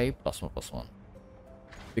top ally +1/+1.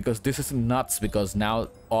 Because this is nuts, because now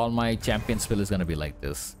all my champion spell is gonna be like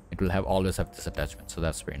this. It will always have this attachment. So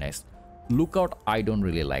that's pretty nice. Lookout, I don't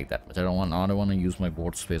really like that much. I don't want to use my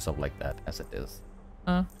board space up like that as it is.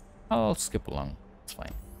 I'll skip along. It's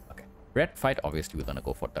fine. Okay. Red fight, obviously we're gonna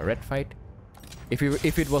go for the red fight. If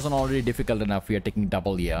it wasn't already difficult enough, we are taking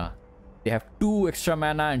double. Yeah. They have 2 extra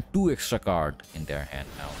mana and 2 extra card in their hand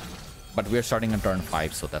now. But we're starting on turn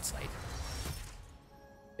 5, so that's light.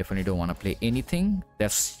 Definitely don't want to play anything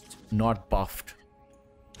that's not buffed.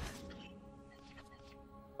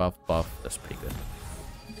 Buff, that's pretty good.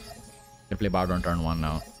 Can play BARD on turn 1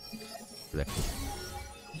 now. Exactly.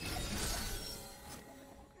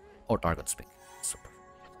 Or target's pick. Super.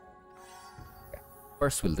 Okay.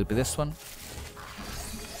 First we'll do this one.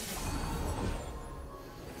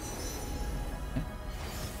 Okay.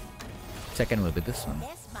 Second will be this one.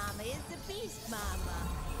 This mama is the beast mama.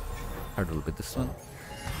 Third will be this one.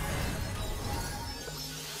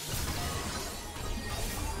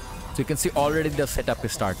 So you can see already the setup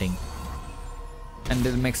is starting. And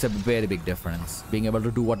this makes a very big difference. Being able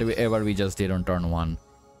to do whatever we just did on turn 1.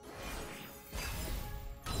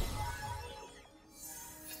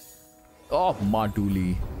 Oh,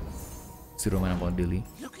 Maduli. 0 mana Maduli.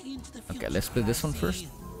 Okay, let's play this one first.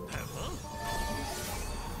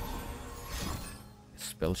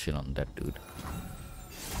 Spell shit on that dude.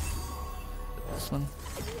 This one.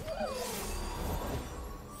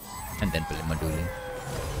 And then play Maduli.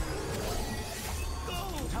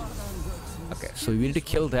 Okay, so we need to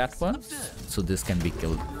kill that one, so this can be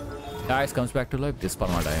killed. Dies, comes back to life, this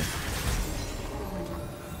perma dies.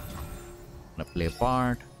 Gonna play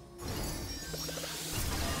BARD.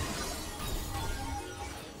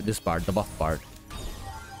 This part, the buff part.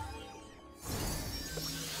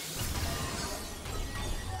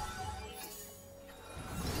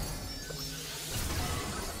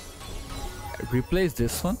 Replace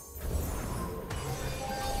this one.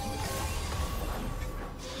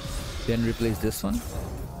 Then replace this one.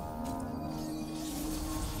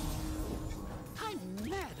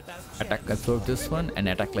 Attack, absorb this one and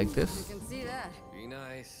attack like this. You can see that. Be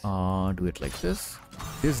nice. Do it like this.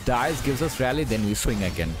 This dies, gives us rally, then we swing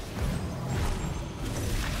again.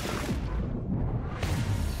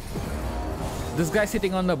 This guy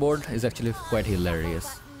sitting on the board is actually quite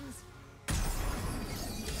hilarious.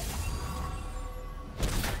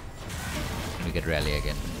 We get rally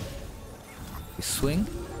again. We swing.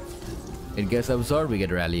 It gets absorbed, we get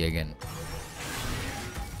rally again.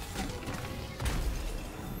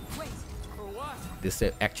 This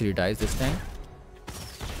actually dies this time.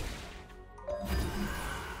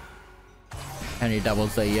 And it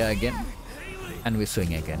doubles the ear again. And we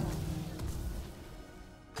swing again.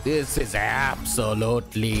 This is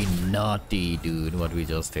absolutely naughty, dude, what we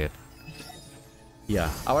just did. Yeah,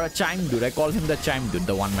 our chime dude, I call him the chime dude,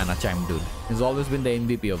 the 1 mana chime dude. He's always been the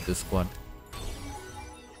MVP of this squad.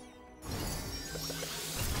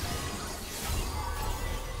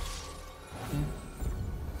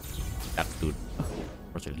 That dude.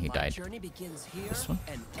 Unfortunately, he died. Journey begins here This one.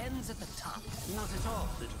 and ends at the top. Not at all,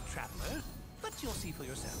 little traveler, but you'll see for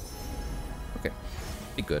yourself. Okay,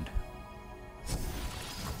 be good.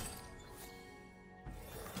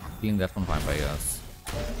 Killing that one fine by us.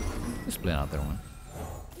 Let's play another one.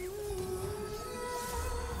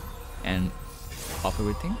 And off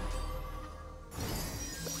everything.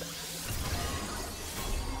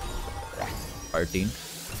 $13.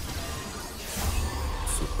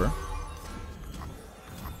 Super.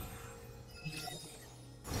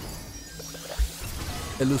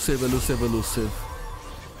 Elusive, elusive, elusive.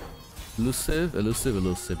 Elusive, elusive,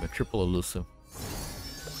 elusive. A triple elusive.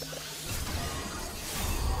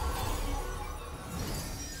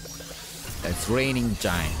 It's raining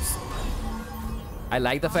giants. I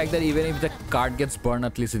like the fact that even if the card gets burned,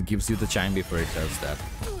 at least it gives you the chime before it does that.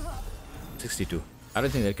 62. I don't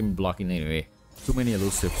think that can be blocking anyway. Too many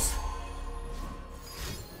elusives.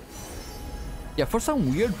 Yeah, for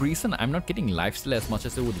some weird reason, I'm not getting lifesteal as much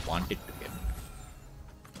as I would want it to get.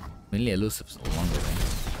 Mainly elusives along the way.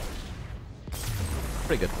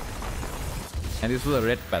 Pretty good. And this was a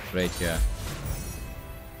red path right here.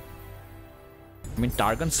 I mean,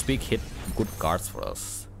 Targon's Speak hit good cards for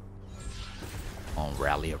us. Oh,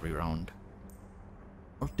 rally every round.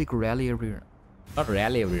 I'll take rally every round. Not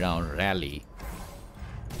rally every round, rally.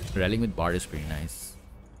 Rallying with BARD is pretty nice.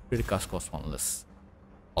 Criticus cost 1 less.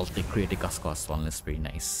 I'll take Criticus cost 1 less, pretty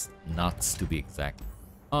nice. Nuts to be exact.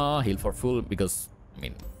 Heal for full because, I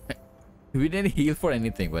mean, we didn't heal for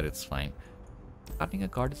anything, but it's fine. Cutting a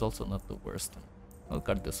card is also not the worst. I'll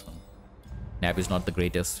cut this one. Nap is not the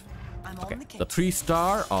greatest. Okay, the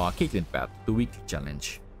 3-star Caitlyn path, the weekly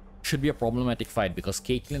challenge. Should be a problematic fight because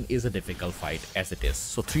Caitlyn is a difficult fight as it is.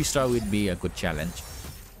 So 3-star would be a good challenge.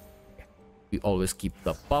 Okay. We always keep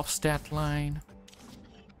the buff stat line.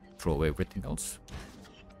 Throw away everything else.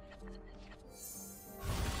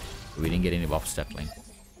 We didn't get any buff stat line.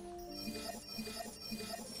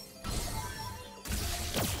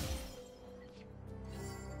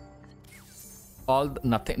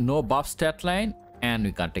 Nothing, no buff stat line. And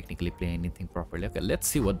we can't technically play anything properly. Okay, let's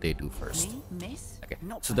see what they do first. Okay,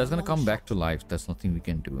 so that's gonna come back to life. There's nothing we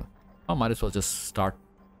can do. I might as well just start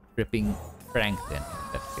ripping Frank then,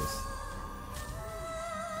 in that case.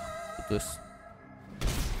 Do this.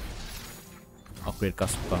 Upgrade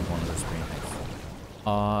custom one of this pretty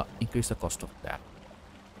nice. Increase the cost of that.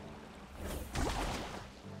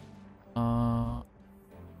 I'll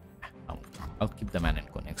keep the man and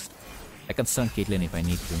go next. I can stun Caitlyn if I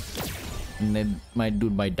need to. And then my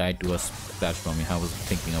dude might die to a splash from me. I was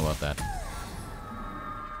thinking about that.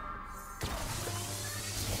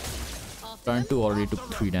 Turn 2 already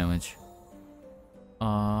took 3 damage.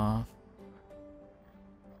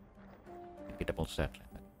 Get a stat.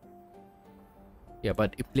 Yeah,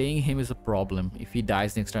 but if playing him is a problem. If he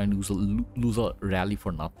dies next time, lose a rally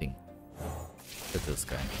for nothing. Look at this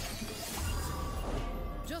guy.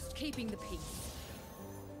 Just keeping the peace.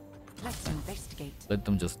 Let's investigate. Let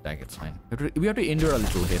them just die, it's fine. We have to endure a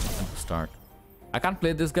little hit at the start. I can't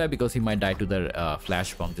play this guy because he might die to the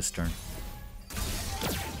flash bomb this turn.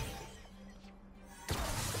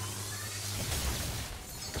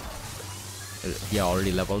 Yeah,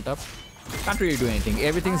 already leveled up. Can't really do anything.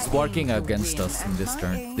 Everything's working against us in this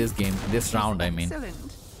turn. This game. This round, I mean.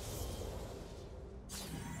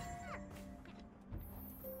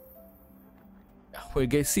 We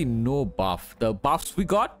guys see no buff. The buffs we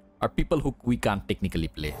got are people who we can't technically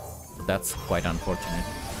play. So that's quite unfortunate.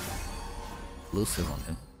 Elusive on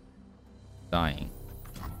him. Dying.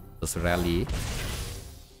 This rally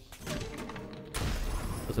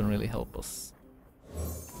doesn't really help us.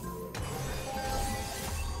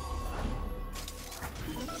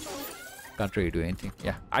 Can't really do anything.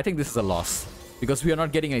 Yeah, I think this is a loss because we are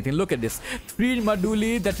not getting anything. Look at this. 3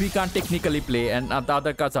 Maduli that we can't technically play, and the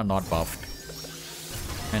other cards are not buffed.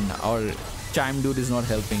 And our Chime dude is not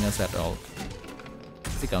helping us at all.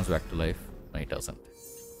 He comes back to life. No, he doesn't.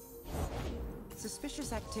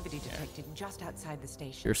 Suspicious activity detected just outside the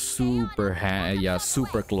station. You're super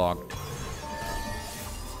super clogged.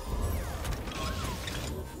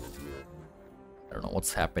 I don't know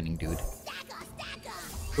what's happening, dude.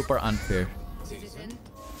 Super unfair.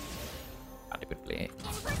 Can't even play.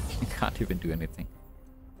 Can't even do anything.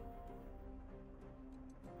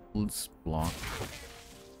 Let's block.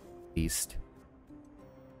 Beast.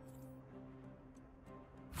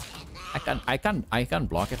 I can't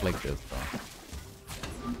block it like this though.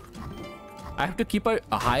 I have to keep a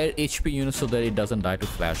higher HP unit so that it doesn't die to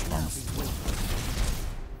flash bombs.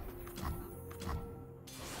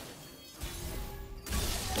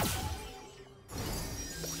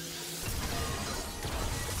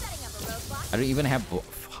 I don't even have.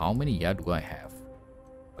 How many Ya do I have?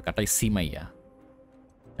 Can't I see my Ya?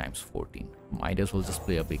 Times 14. Might as well just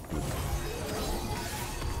play a big group.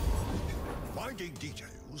 Finding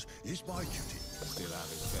details is my duty.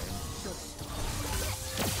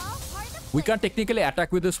 We can't technically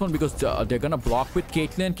attack with this one because they're gonna block with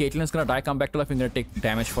Caitlyn. Caitlyn's gonna die, come back to life, and we're gonna take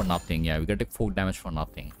damage for nothing. Yeah, we're gonna take 4 damage for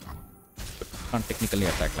nothing. But can't technically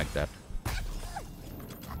attack like that.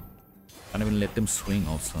 Can't even let them swing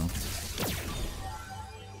also.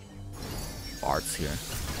 Bard's here.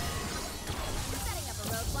 Setting up a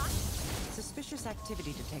roadblock. Suspicious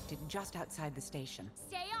activity detected just outside the station.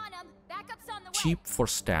 Stay on him. Backup's on the way. Cheap for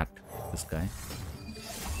stat, this guy.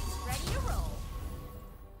 Ready to roll.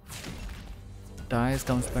 Dies,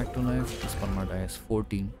 comes back to life. This one more dies.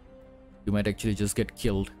 14. You might actually just get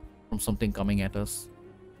killed from something coming at us.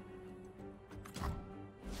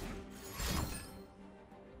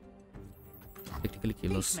 Technically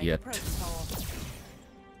kill us yet.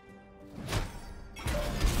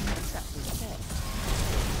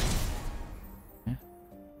 Yeah.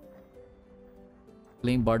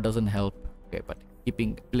 Playing Bard doesn't help. Okay, but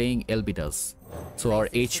playing LB does. So our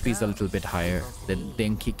HP is a little bit higher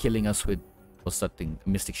than killing us with what's that thing?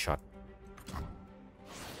 Mystic Shot.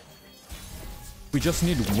 We just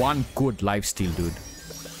need one good lifesteal, dude.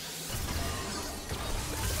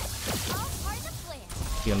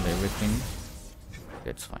 Killed everything.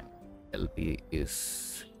 That's fine. LB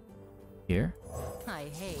is here. I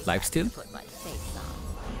hate Lifesteal. put my face on.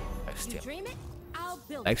 Lifesteal. Dream it, I'll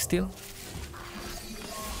build it. Lifesteal.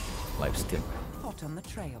 Lifesteal. Hot on the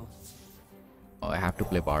trail. Oh, I have to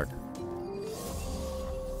play Bard.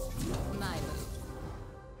 My move.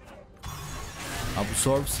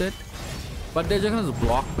 Absorbs it. But they're just gonna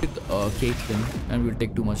block with Caitlyn and we'll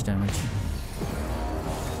take too much damage.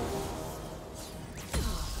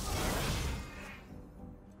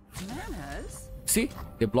 Manners? See?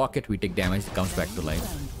 They block it, we take damage, it comes back to life.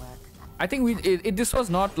 I think this was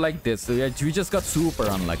not like this. We just got super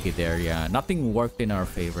unlucky there, yeah. Nothing worked in our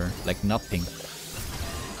favor. Like nothing.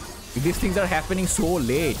 These things are happening so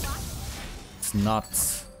late. It's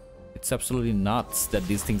nuts. It's absolutely nuts that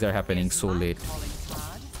these things are happening so late.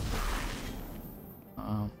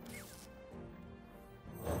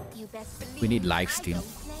 You best believe We need I lifesteal. don't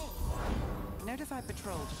play. Notify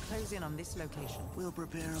patrol to close in on this location. We'll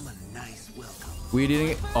prepare him a nice welcome. We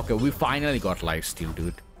didn't. Okay, we finally got lifesteal,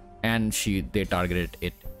 dude. And they targeted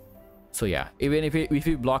it. So yeah, even if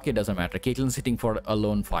we block it, doesn't matter. Caitlyn's sitting for a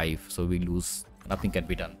lone 5, so we lose. Nothing can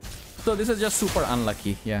be done. So this is just super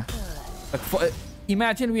unlucky, yeah. Like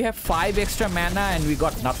imagine we have 5 extra mana and we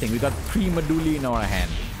got nothing. We got 3 Meduli in our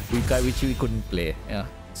hand, which we couldn't play. Yeah,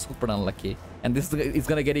 super unlucky. And this is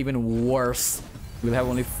gonna get even worse. We'll have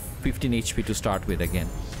only 15 HP to start with again.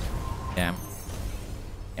 Damn.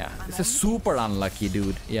 Yeah, this is super unlucky,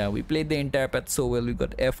 dude. Yeah, we played the entire path so well. We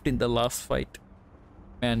got F'd in the last fight.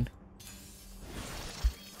 Man.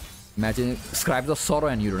 Imagine Scribes of Sorrow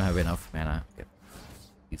and you don't have enough mana. Okay.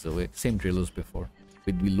 He's away. Same drill as before.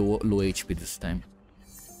 With low HP this time.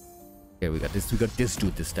 Okay, we got this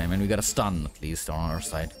dude this time. And we got a stun at least on our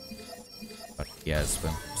side. But yeah, as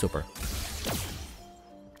well. Super.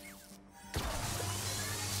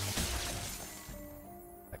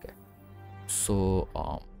 Okay. So,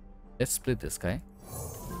 let's split this guy.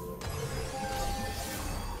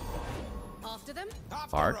 After them.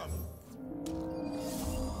 Bard.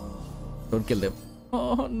 Don't kill them.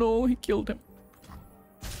 Oh no, he killed him.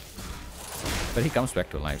 But he comes back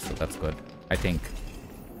to life, so that's good. I think.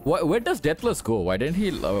 Where does Deathless go? Why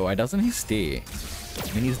doesn't he stay? I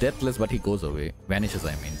mean, he's deathless, but he goes away. Vanishes,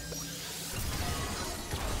 I mean.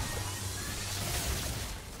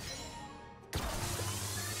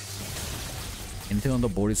 Anything on the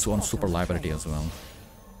board is on super liability as well.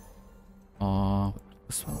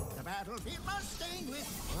 This one. The battlefield must stay with.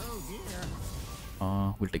 Oh dear.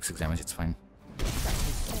 We'll take 6 damage, it's fine.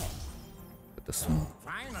 With this one.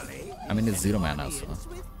 Finally. I mean, it's 0 mana, so.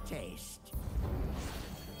 With taste.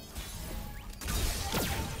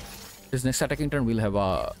 This next attacking turn, we'll have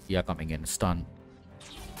coming in. Stun.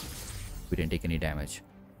 We didn't take any damage.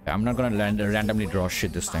 I'm not gonna randomly draw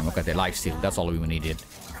shit this time. Okay, they lifesteal. That's all we needed.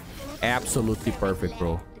 Absolutely perfect,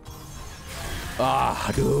 bro.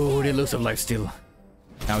 Ah, dude, it looks like lifesteal.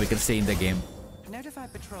 Now we can stay in the game. Notify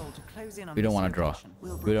patrol to close in on We don't this want to draw. location.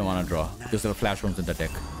 We don't want to draw because there are flash runes in the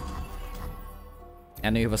deck.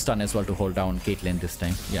 And you have a stun as well to hold down Caitlyn this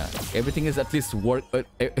time. Yeah, everything is at least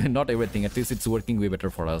not everything. At least it's working way better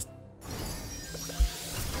for us.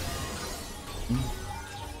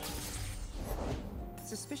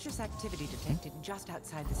 Suspicious activity detected just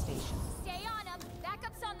outside the station. Stay on him.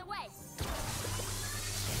 Backup's on the way.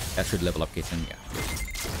 That should level up Caitlyn, yeah.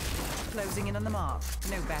 Closing in on the mark.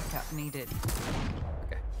 No backup needed.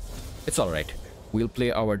 Okay. It's alright. We'll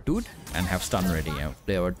play our dude and have stun ready. Yeah,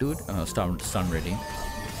 play our dude, stun ready.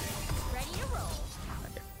 Ready to roll.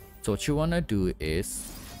 So what you wanna do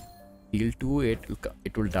is heal 2,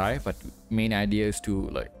 it will die, but main idea is to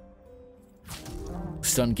like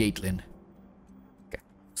stun Caitlyn. Okay,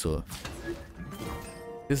 so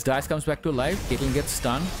this dice comes back to life, Caitlyn gets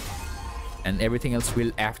stunned, and everything else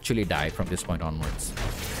will actually die from this point onwards.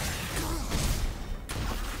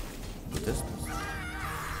 This.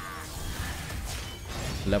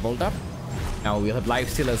 Leveled up. Now we'll have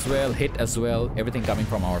lifesteal as well, hit as well, everything coming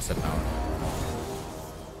from our set now.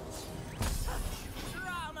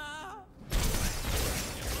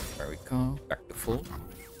 There we go, back to full.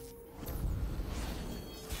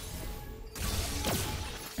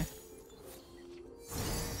 Okay.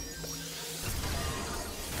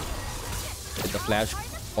 Let the flash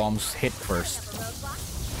bombs hit first.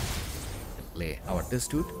 Play how about this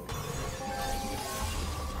dude?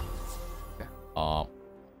 Okay.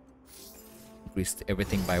 Increase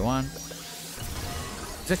everything by 1.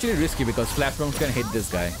 It's actually risky because flash bombs can hit this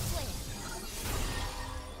guy.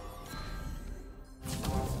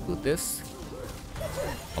 Do this.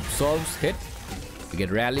 Absorbs, hit. We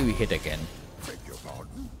get rally, we hit again.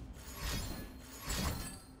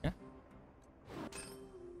 Yeah.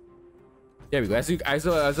 There we go. As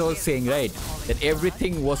I was saying, right, that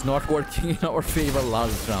everything was not working in our favor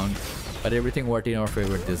last round, but everything worked in our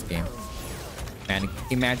favor this game. And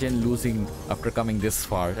imagine losing after coming this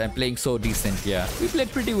far and playing so decent. Yeah, we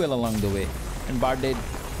played pretty well along the way, and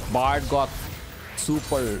BARD got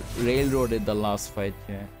super railroaded the last fight.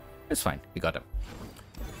 Yeah, it's fine, we got him.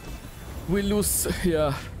 We lose,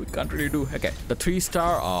 yeah, we can't really do. Okay, the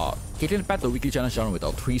 3-star Caitlyn Path, the weekly challenge down with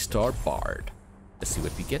our 3-star BARD. Let's see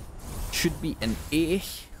what we get. Should be an A.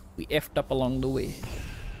 We effed up along the way.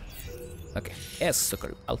 Okay, S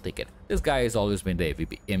Sukaru, I'll take it. This guy has always been the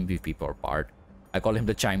MVP for BARD. I call him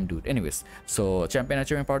the chime dude. Anyways, so champion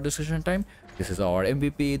achievement power discussion time. This is our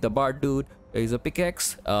MVP, the BARD dude. He's a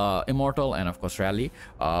pickaxe, immortal, and of course rally.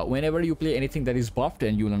 Whenever you play anything that is buffed,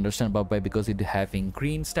 and you'll understand buff by because it having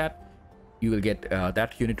green stat, you will get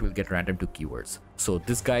that unit will get random 2 keywords. So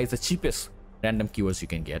this guy is the cheapest random keywords you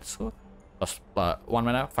can get. So plus 1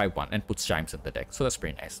 mana, 5/1, and puts chimes in the deck. So that's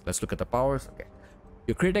pretty nice. Let's look at the powers. Okay,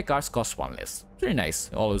 your creative cards cost 1 less. Pretty nice.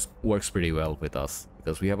 It always works pretty well with us,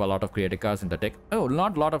 because we have a lot of creative cards in the deck. Oh,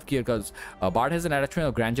 not a lot of gear cards. BARD has an attachment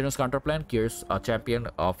of Grand General's counterplan. Gears a champion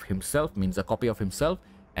of himself, means a copy of himself,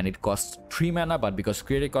 and it costs 3 mana, but because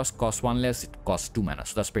creative cost costs 1 less, it costs 2 mana.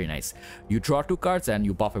 So that's pretty nice. You draw 2 cards and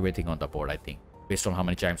you buff everything on the board, I think, based on how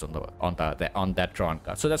many chimes on that drawn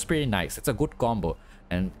card. So that's pretty nice. It's a good combo,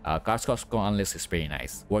 and cards cost 1 less is pretty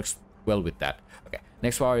nice. Works well with that. Okay,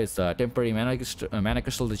 next power is the temporary mana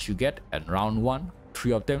crystal that you get in round 1.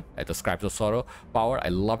 3 of them at the Scribes of Sorrow power. I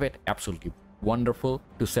love it. Absolutely wonderful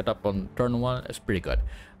to set up on turn 1. It's pretty good.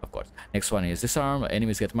 Of course, next one is disarm.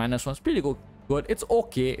 Enemies get -1. It's pretty good. It's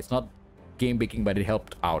okay. It's not game breaking, but it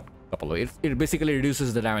helped out a couple of it basically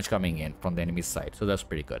reduces the damage coming in from the enemy's side, so that's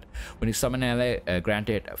pretty good. When you summon an ally,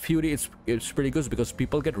 granted Fury, it's pretty good because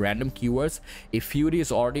people get random keywords. If Fury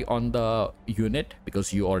is already on the unit,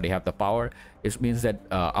 because you already have the power, it means that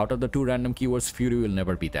out of the 2 random keywords, Fury will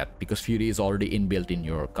never be that, because Fury is already inbuilt in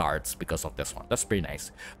your cards because of this one. That's pretty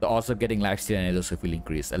nice. The odds of getting lifesteal and elusive will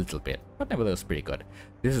increase a little bit, but nevertheless pretty good.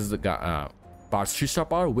 This is the BARD's 3-star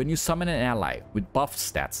power. When you summon an ally with buff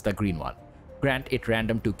stats, the green one, grant it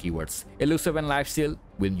random 2 keywords. Elusive and lifesteal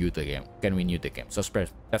win you the game. Can win you the game. So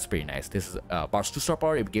that's pretty nice. This is BARD's 2-star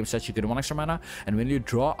power. If game starts, you get 1 extra mana. And when you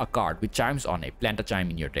draw a card with chimes on it, plant a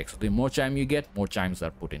chime in your deck. So the more chime you get, more chimes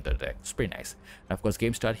are put into the deck. It's pretty nice. And of course,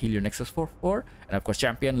 game start, heal your Nexus for 4. And of course,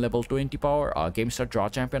 champion level 20 power. Game start, draw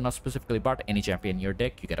champion, not specifically BARD. Any champion in your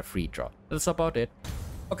deck, you get a free draw. That's about it.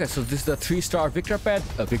 Okay, so this is the 3-star Victor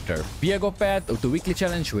Viego pad of the weekly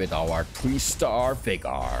challenge with our 3-star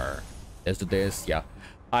Veigar. Let's do this. Yeah,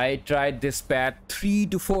 I tried this pad 3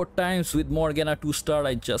 to 4 times with Morgana 2-star.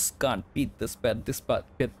 I just can't beat this pad. This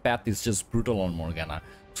path is just brutal on Morgana.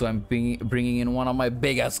 So I'm bringing in one of my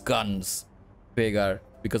biggest guns, Veigar,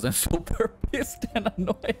 because I'm super pissed and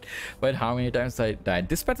annoyed by how many times I died.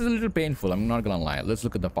 This path is a little painful, I'm not gonna lie. Let's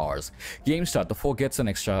look at the powers. Game start, the 4 gets an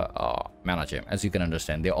extra mana gem. As you can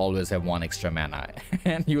understand, they always have 1 extra mana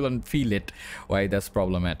and you will feel it why that's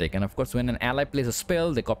problematic. And of course, when an ally plays a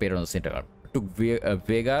spell, they copy it on the center. I took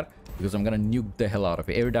Veigar because I'm gonna nuke the hell out of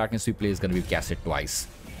it. Every darkness we play is gonna be casted twice.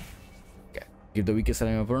 Okay, give the weakest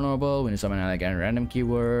enemy vulnerable. When you summon an ally, get a random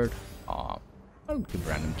keyword. I'll give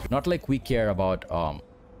random keyword. Not like we care about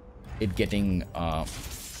it getting a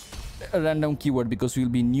random keyword, because we'll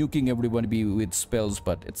be nuking everybody with spells,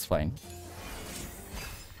 but it's fine.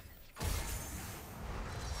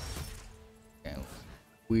 Okay.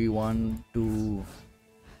 We want to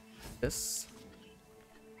this.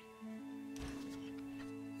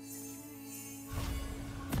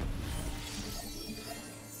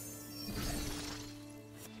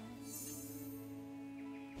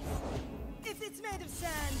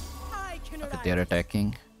 sand. I can Okay, they're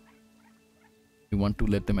attacking. You want to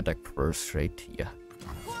let them attack first, right? Yeah.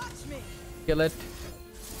 Watch me. Kill it.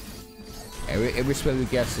 Every spell we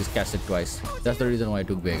cast is casted twice. That's the reason why I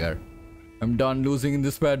took Veigar. I'm done losing in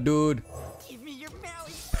this bad, dude. Give me your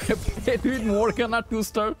mallet. Played with Morgana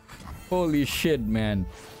 2-star. Holy shit, man.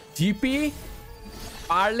 GP?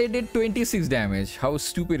 Parley did 26 damage. How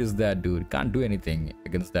stupid is that, dude? Can't do anything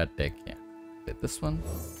against that deck. Yeah. Get this one.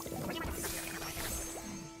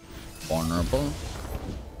 Vulnerable.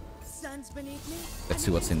 Sun's beneath me. Let's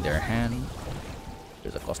see what's in their hand.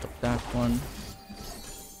 There's the cost of that one.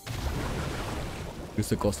 Here's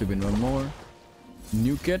the cost of one more.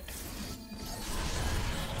 Nuke it.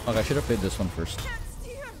 Okay, I should have played this one first.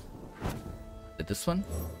 Did this one?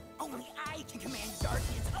 Only I can command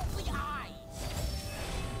darkness. Only I.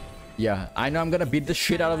 Yeah, I know I'm gonna beat the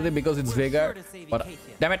shit out of them because it's Veigar. But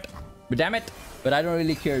damn it! Damn it! But I don't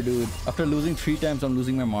really care, dude. After losing 3 times, I'm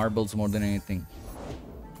losing my marbles more than anything.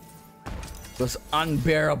 It was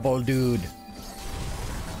unbearable, dude.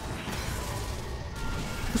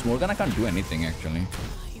 This Morgana can't do anything, actually.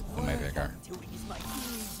 To my Veigar.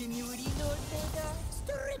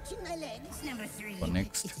 So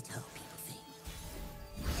next.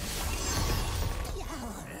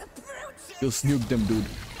 Just nuke them, dude.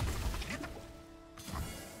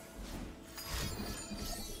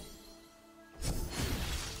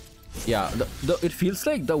 Yeah, it feels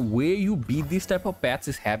like the way you beat these type of paths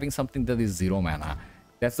is having something that is 0 mana.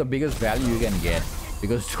 That's the biggest value you can get.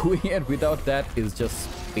 Because doing it without that is just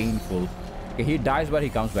painful. Okay, he dies but he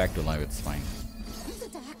comes back to life, it's fine.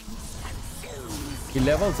 He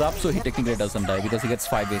levels up so he technically doesn't die because he gets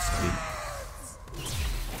 5 basically.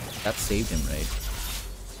 That saved him, right?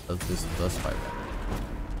 This does 5 damage.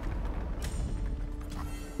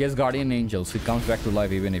 He has Guardian Angel, so he comes back to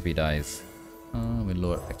life even if he dies. We'll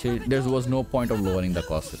lower. Actually, there was no point of lowering the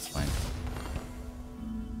cost, it's fine.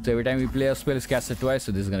 So every time we play a spell is casted twice,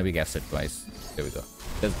 so this is gonna be casted twice. There we go.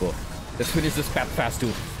 Let's go. Let's finish this path fast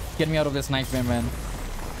too. Get me out of this nightmare, man.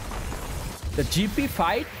 The GP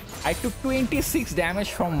fight, I took 26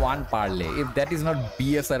 damage from one parlay. If that is not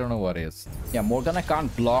BS, I don't know what is. Yeah, Morgana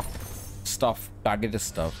can't block stuff, targeted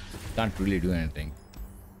stuff. Can't really do anything.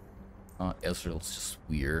 Ezreal's just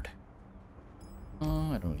weird.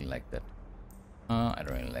 I don't really like that. I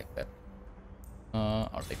don't really like that.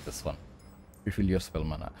 I'll take this one. Refill your spell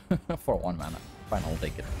mana for 1 mana. Fine, I'll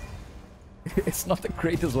take it. It's not the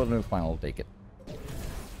greatest one, but fine, I'll take it.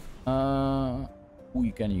 Ooh,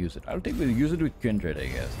 you can use it. I'll use it with Kindred, I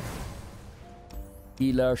guess.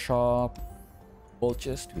 Healer shop. Full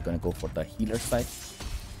chest. We're gonna go for the healer side.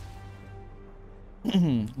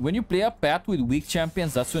 When you play a path with weak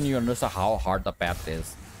champions, that's when you understand how hard the path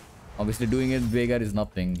is. Obviously, doing it with Veigar is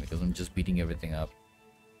nothing because I'm just beating everything up.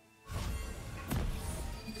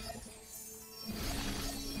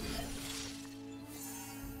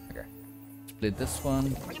 Okay. Split this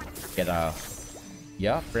one. Get a...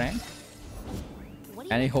 Yeah, Frank.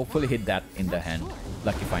 And he hopefully hit that in the hand.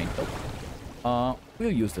 Lucky find though.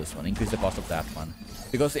 We'll use this one. Increase the cost of that one.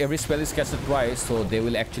 Because every spell is casted twice, so they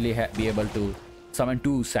will actually be able to summon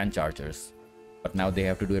 2 sand chargers. But now they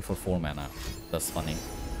have to do it for 4 mana. That's funny.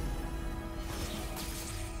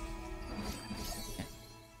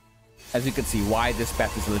 As you can see, why this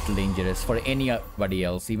path is a little dangerous for anybody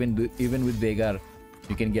else. Even with Veigar,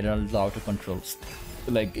 you can get a little out of control.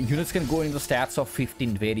 Like, units can go in the stats of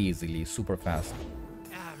 15 very easily, super fast.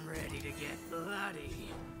 I'm ready to get bloody.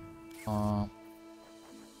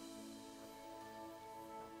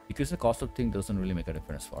 Because the cost of thing doesn't really make a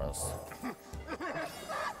difference for us.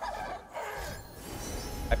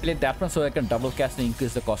 I played that one so I can double cast and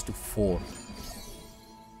increase the cost to 4.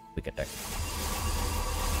 Quick attack.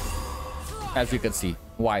 As you can see,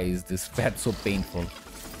 why is this path so painful?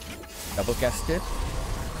 Double cast it.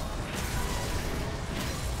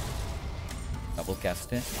 Double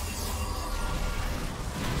cast it.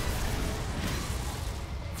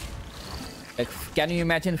 Like, can you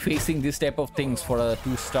imagine facing this type of things for a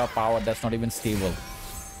 2-star power that's not even stable?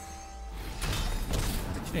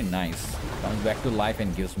 It's actually nice. Comes back to life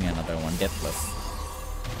and gives me another one, deathless.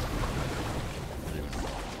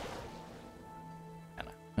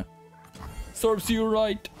 Serves you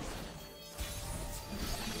right.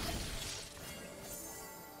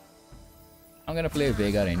 I'm gonna play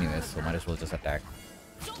Veigar anyways, so might as well just attack.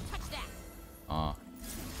 Don't touch that.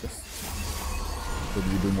 So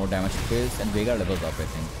you do more damage to face, and Veigar levels up, I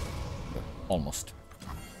think. Almost.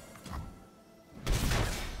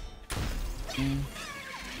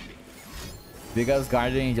 Veigar's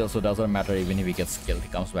Guardian Angel also doesn't matter even if he gets killed. He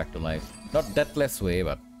comes back to life. Not deathless way,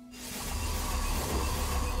 but...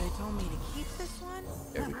 They told me to keep this one?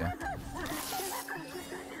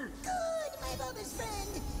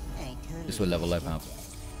 This will level up.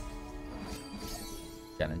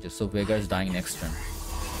 Challenges. So Veigar is dying next turn.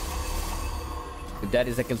 If that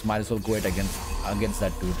is the kills, might as well go it against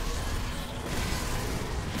that dude.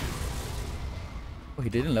 Oh, he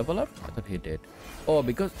didn't level up? I thought he did. Oh,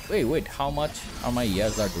 because wait, how much are my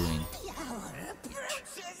years are doing?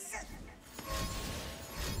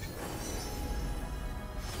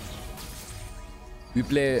 We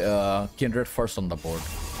play Kindred first on the board.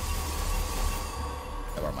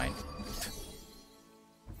 Never mind.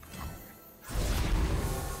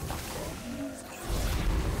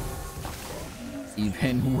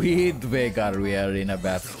 Even with Veigar, we are in a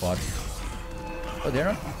bad spot. Oh, they're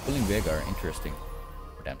not pulling Veigar. Interesting.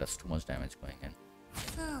 Oh, damn, that's too much damage going in.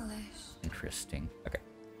 Foolish. Interesting. Okay.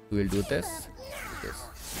 We'll do this.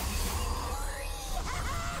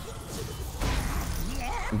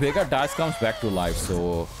 Veigar dies, comes back to life,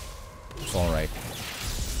 so it's alright.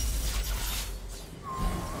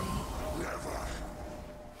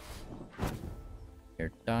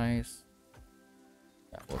 Here dies.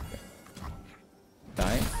 Yeah, okay.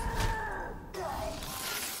 Dies.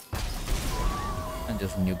 And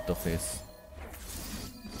just nuke the face.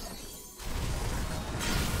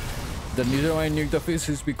 The reason why I nuke the face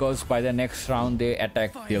is because by the next round they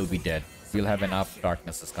attack, they'll be dead. We'll have enough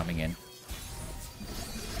darknesses coming in.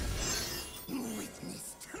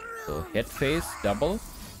 So hit phase, double,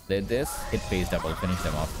 play this, hit phase, double, finish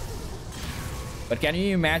them off. But can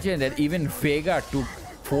you imagine that even Veigar took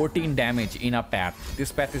 14 damage in a path?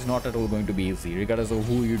 This path is not at all going to be easy, regardless of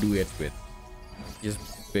who you do it with. Just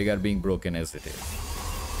Veigar being broken as it is.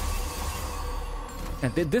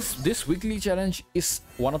 And this weekly challenge is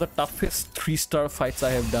one of the toughest 3-star fights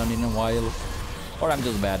I have done in a while. Or I'm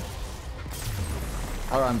just bad.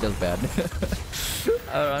 Or I'm just bad.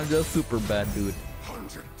 Or I'm just super bad, dude.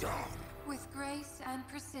 With grace and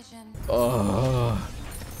precision. Oh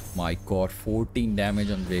my god, 14 damage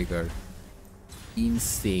on Veigar.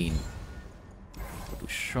 Insane. Go to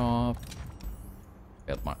shop.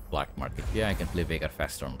 Black market. Yeah, I can play Veigar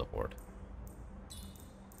faster on the board.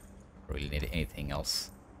 Really need anything else.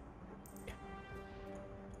 Yeah.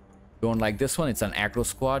 Don't like this one, it's an aggro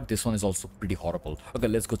squad. This one is also pretty horrible. Okay,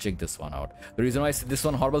 let's go check this one out. The reason why I said this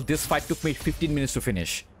one horrible, this fight took me 15 minutes to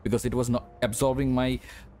finish because it was not absorbing my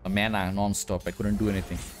mana non-stop. I couldn't do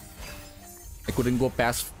anything. I couldn't go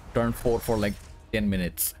past turn 4 for like 10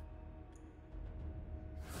 minutes.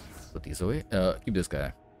 Put these away. Keep this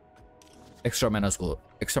guy. Extra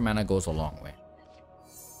mana goes a long way.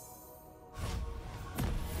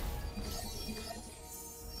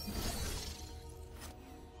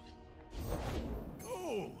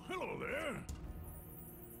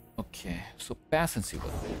 Okay, so pass and see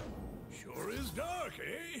what they do. Sure is dark,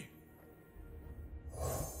 eh?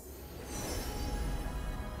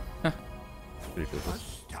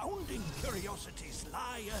 Astounding curiosities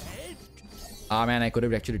lie ahead. Ah man, I could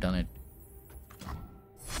have actually done it.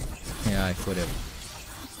 Yeah, I could have.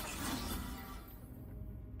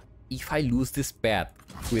 If I lose this path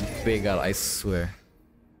with Veigar, I swear.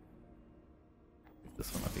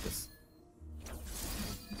 This one up because.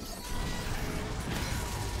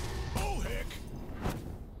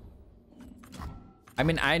 I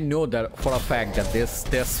mean, I know that for a fact that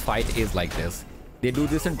this fight is like this. They do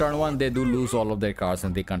this in turn 1, they do lose all of their cards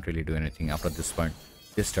and they can't really do anything after this turn.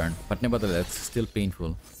 But nevertheless, it's still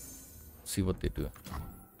painful. See what they do.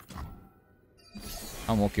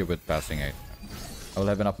 I'm okay with passing it. I will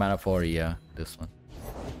have enough mana for, yeah, this one.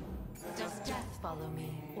 Does death follow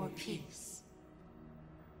me or peace?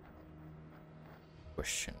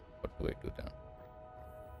 Question. What do I do then?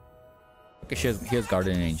 Okay, he has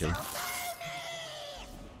Guardian Angel.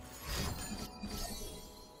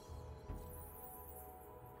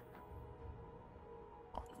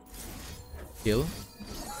 Kill.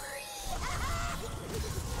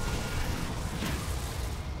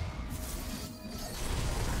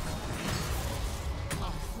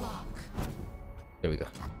 There we go.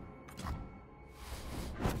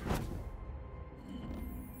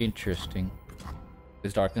 Interesting.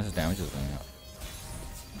 This darkness damage is going up.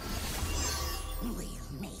 We'll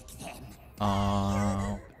make them.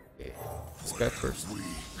 Okay. This guy first.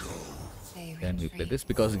 Then we play this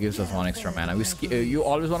because it gives us 1 extra mana. You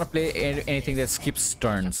always want to play anything that skips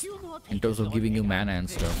turns in terms of giving you mana and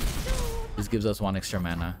stuff. This gives us 1 extra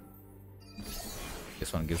mana.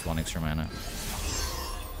 This one gives 1 extra mana.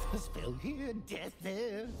 Spell here, death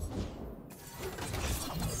there.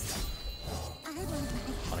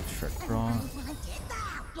 1 extra draw.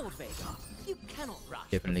 Lord Veigar, you cannot rush.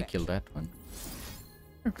 Definitely kill that one.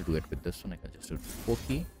 I have to do it with this one. I can just do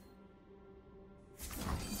pokey.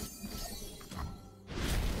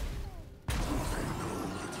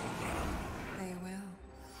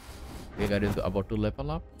 Veigar is about to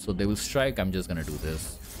level up, so they will strike. I'm just gonna do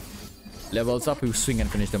this. Levels up, we swing and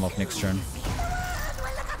finish them off next turn.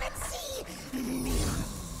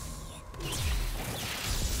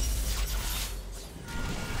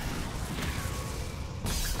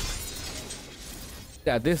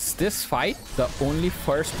 Yeah, this fight, the only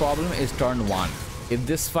first problem is turn 1. If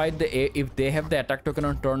this fight, if they have the attack token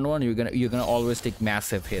on turn 1, you're gonna always take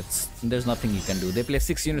massive hits. There's nothing you can do. They play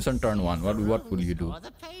 6 units on turn 1. What will you do?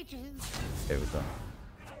 There we go.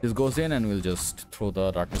 This goes in and we'll just throw the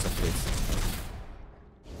darkness of face.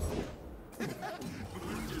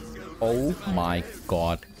 Oh my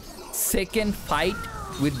god. Second fight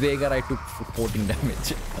with Veigar, I took 14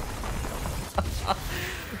 damage.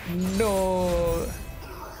 No.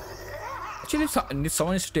 Actually, someone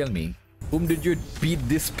needs to tell me, whom did you beat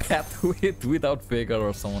this path with without Veigar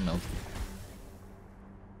or someone else?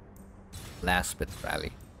 Last bit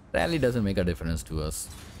rally. Rally doesn't make a difference to us.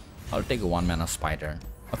 I'll take a 1-mana spider.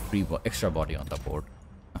 A free extra body on the board.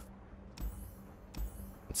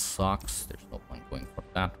 It sucks. There's no point going for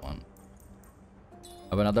that one.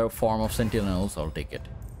 I have another form of sentinels. I'll take it.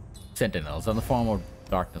 Sentinels. And the form of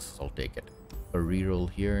darkness. I'll take it. A reroll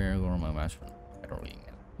here. Go on my match. I don't really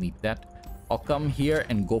need that. I'll come here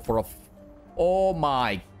and go for a... Oh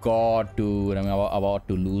my god, dude. I'm about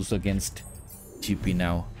to lose against GP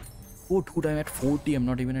now. Oh, dude, I'm at 40. I'm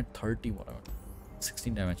not even at 30. Whatever.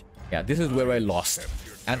 16 damage. Yeah, this is where I lost.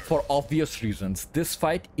 And for obvious reasons. This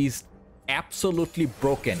fight is absolutely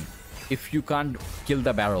broken if you can't kill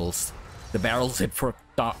the barrels. The barrels hit for a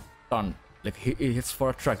ton. Like, it hits for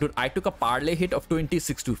a truck. Dude, I took a parlay hit of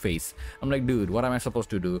 26 to face. I'm like, dude, what am I supposed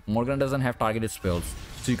to do? Morgan doesn't have targeted spells,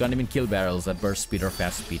 so you can't even kill barrels at burst speed or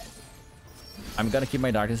fast speed. I'm gonna keep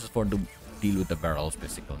my darknesses for to deal with the barrels,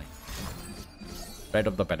 basically. Right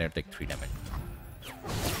off the bat, I take 3 damage.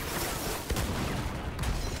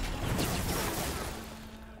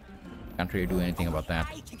 Can't really do anything about that.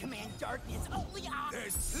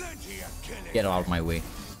 Get out of my way.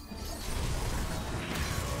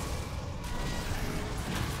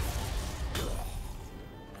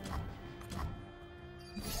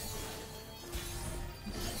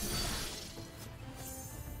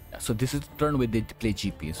 So this is the turn where they play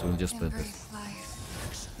GP, so we'll just play this.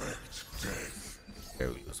 There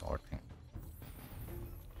we go, sorting.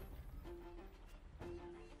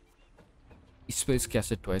 Each spell is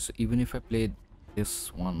casted twice, so even if I play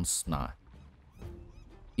this once, nah.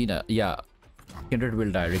 Yeah, Kindred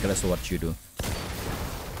will die regardless of what you do.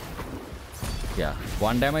 Yeah,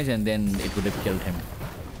 1 damage and then it would have killed him.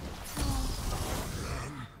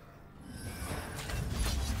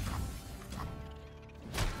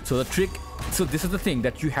 So the trick, so this is the thing,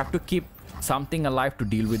 that you have to keep something alive to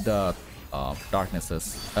deal with the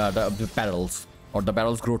darknesses, the barrels, or the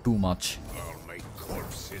barrels grow too much.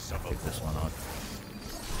 Take this one out.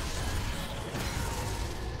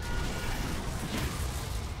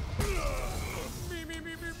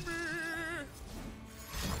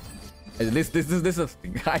 This is the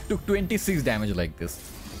thing. I took 26 damage like this.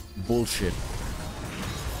 Bullshit.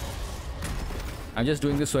 I'm just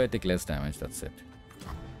doing this so I take less damage, that's it.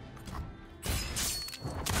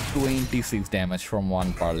 26 damage from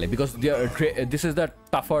 1 parlay, because this is the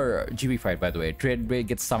tougher GB fight, by the way. Dreadway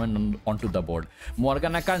gets summoned onto the board.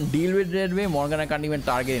 Morgana can't deal with Dreadway. Morgana can't even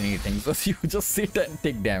target anything, so you just sit and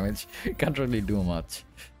take damage. You can't really do much.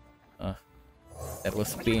 That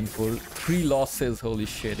was painful. 3 losses, holy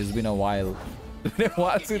shit, it's been a while. It's been a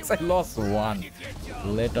while since I lost 1,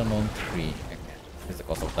 let alone 3. It's the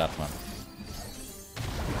cost of that one.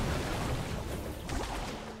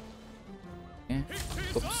 Okay.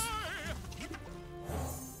 Oops.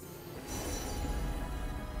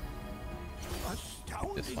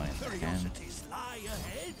 This fine. And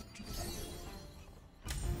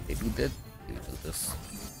they do that. They do this.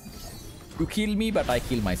 You kill me, but I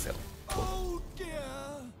kill myself. Oh, dear.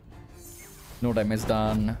 No damage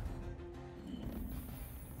done.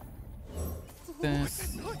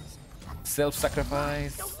 This.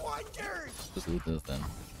 Self-sacrifice. Just do this then.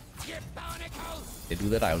 They do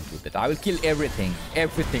that, I'll do that. I will kill everything.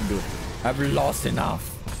 Everything, dude. I've lost enough.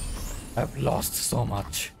 I've lost so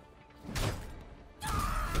much.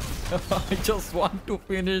 I just want to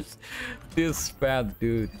finish this path,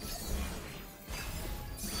 dude.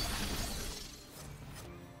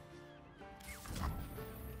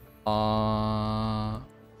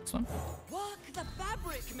 This one? Work the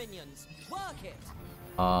fabric, minions. Work it.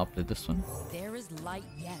 Play this one. There is light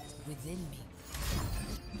yet within me.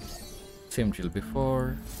 Same drill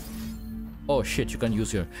before. Oh shit, you can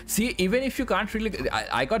use your... See, even if you can't really...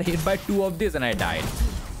 I got hit by 2 of these and I died.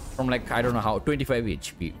 From like, I don't know how, 25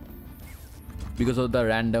 HP. because of the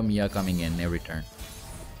random Mia coming in every turn.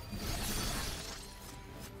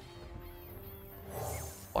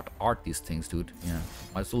 What are these things, dude? Yeah,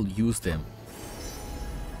 might as well use them.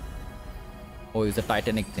 Oh, it's a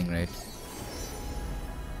Titanic thing, right?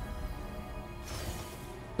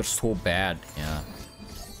 They're so bad, yeah.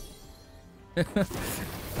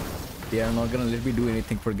 They are not gonna let me do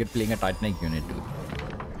anything. Forget playing a Titanic unit, dude.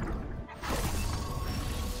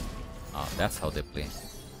 Ah, that's how they play.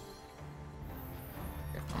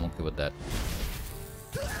 Okay, I'm okay with that.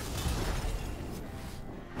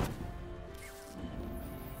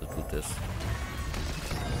 Let's do this.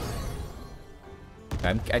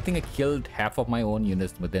 I think I killed half of my own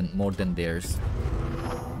units, but then more than theirs.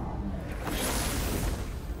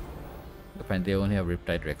 Apparently, they only have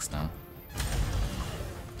Riptide Rex now.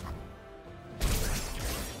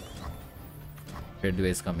 Red Wave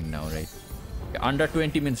is coming now, right? Yeah, under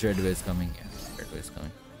 20 means Red Wave is coming. Yeah, Red Wave is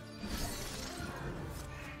coming.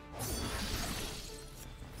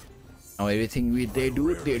 Now everything they do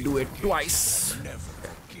it twice.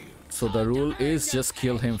 So the rule is just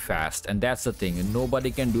kill him fast, and that's the thing. Nobody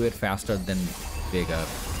can do it faster than Veigar.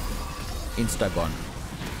 Insta gone.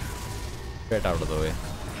 Get out of the way.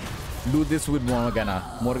 Do this with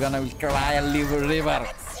Morgana. Morgana will cry and leave a river.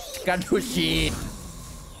 Can't do shit.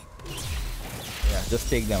 Yeah, just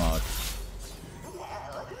take them out.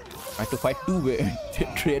 I have to fight two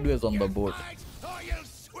trade waves on the board.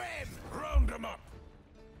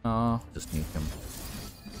 Just nuke him.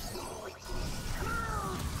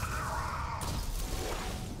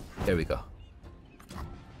 There we go.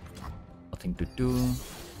 Nothing to do.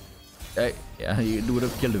 Yeah, you would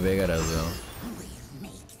have killed Veigar as well.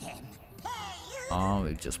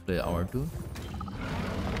 We'll just play our two.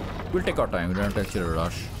 We'll take our time. We don't actually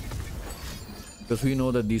rush. Because we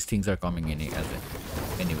know that these things are coming in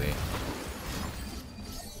anyway.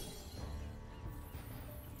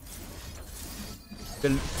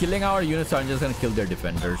 Well, killing our units aren't just gonna kill their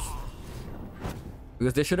defenders.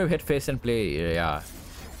 Because they should have hit face and play, yeah.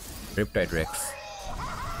 Riptide Rex.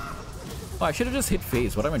 Oh, I should have just hit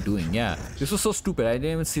phase. What am I doing? Yeah, this was so stupid. I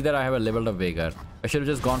didn't even see that I have a level of Veigar. I should have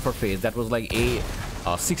just gone for phase. That was like a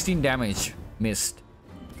 16 damage missed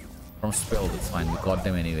from spell. It's fine. We got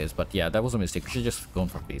them anyways. But yeah, that was a mistake. We should have just gone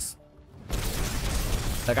for phase.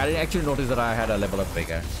 Like, I didn't actually notice that I had a level of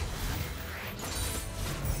Veigar.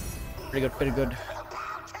 Pretty good. Pretty good.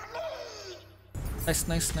 Nice,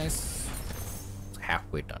 nice, nice.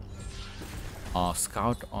 Halfway done.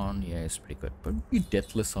 Scout on, yeah, it's pretty good, but be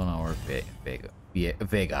deathless on our Veigar.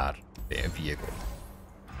 Viego.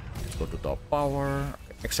 Let's go to top power.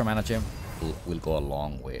 Okay, extra mana gem will go a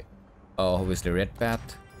long way. Obviously red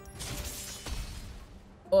path.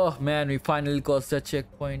 Oh man, we finally got the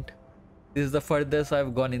checkpoint. This is the furthest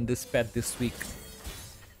I've gone in this path this week.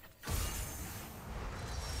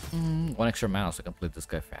 One extra mana so I can play this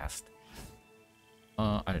guy fast.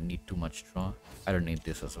 I don't need too much draw. I don't need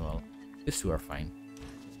this as well. These two are fine.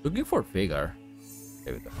 Looking for Veigar.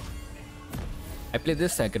 There we go. I play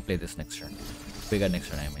this, I can play this next turn. Veigar next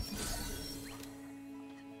turn, I mean.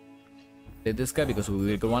 Play this guy because we will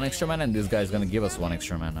get one extra mana and this guy is gonna give us one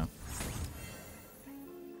extra mana.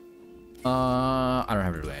 I don't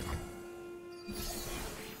have to do anything.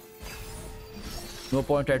 No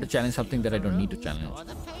point trying to challenge something that I don't need to challenge.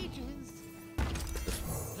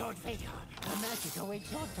 Lord Veigar, the magic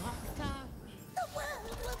awaits your doctor. The world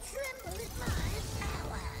will tremble at my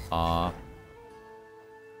power.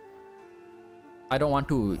 I don't want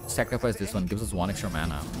to sacrifice this one. Gives us one extra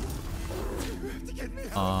mana.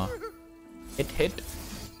 Hit.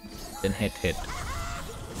 Then hit.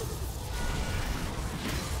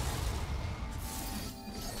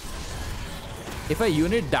 If a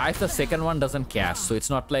unit dies, the second one doesn't cast. So it's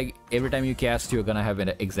not like every time you cast, you're gonna have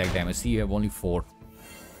an exact damage. See, you have only 4.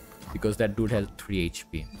 Because that dude has 3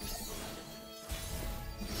 HP.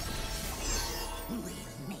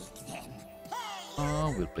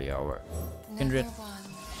 We'll play our Kindred.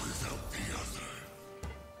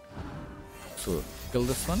 So, kill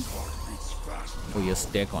this one. Oh, yes,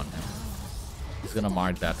 deck on him. He's gonna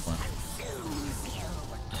mark that one.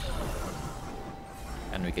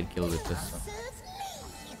 And we can kill with this one.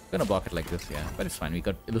 Gonna block it like this, yeah. But it's fine. We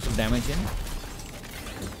got elusive damage in.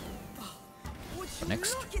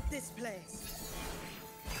 Next.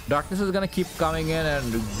 Darkness is gonna keep coming in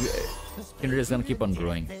and Kindred is gonna keep on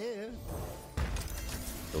growing.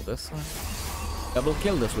 Kill this one. Double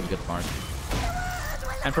kill, this will get marked.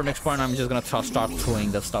 And for next point, I'm just gonna start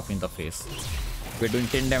throwing the stuff in the face. We're doing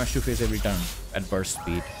 10 damage to face every turn at burst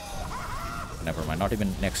speed. Never mind, not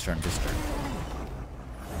even next turn, this turn.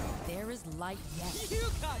 There is light yet. You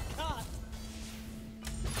got caught.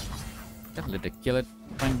 Let it kill it.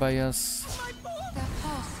 Fine by us.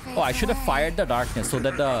 Oh, I should have fired the darkness so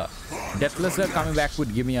that the Deathless Glare coming back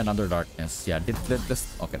would give me another darkness. Yeah,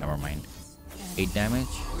 Deathless. Okay, never mind. 8 damage.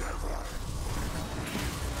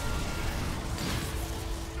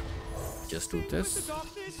 Just do this.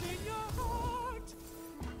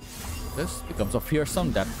 This becomes a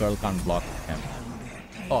fearsome. That girl can't block him.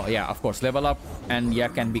 Oh yeah, of course. Level up and yeah,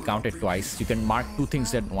 can be counted twice. You can mark 2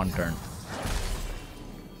 things at 1 turn.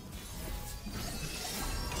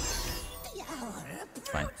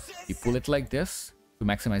 Fine. You pull it like this to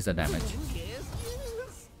maximize the damage.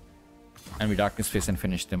 And we Darkness Face and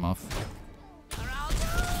finish them off.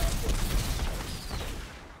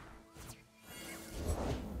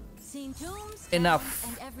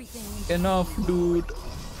 Enough. Enough, dude.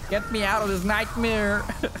 Get me out of this nightmare.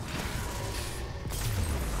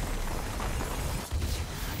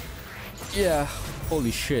 Yeah.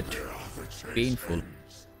 Holy shit. Painful.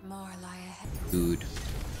 Dude.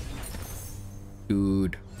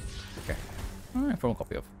 Dude. Okay. Alright, from a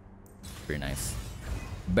copy of. Very nice.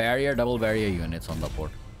 Barrier, double barrier units on the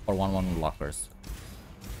board. Or 1/1 blockers.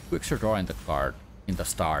 2 extra draw in the card. In the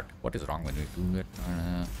start. What is wrong when we do it?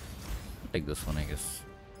 Take this one, I guess.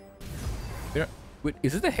 Wait,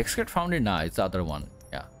 is it the hex card found in? Nah, it's the other one.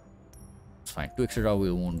 Yeah. It's fine. 2 extra draw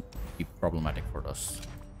won't be problematic for us.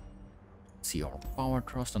 See our power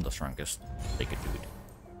trust and the strongest. Take it, dude.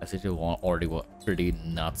 As it already was pretty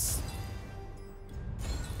nuts.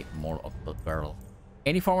 Take more of the barrel.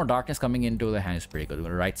 Any form of darkness coming into the hand is pretty good.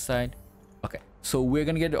 The right side. Okay. So we're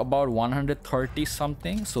gonna get about 130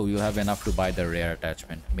 something. So you'll have enough to buy the rare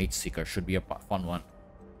attachment. Mage Seeker should be a fun one.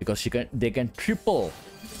 Because they can triple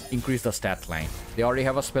increase the stat line. They already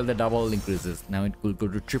have a spell that double increases. Now it will go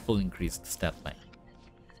to triple increase the stat line.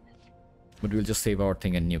 But we'll just save our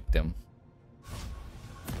thing and nuke them.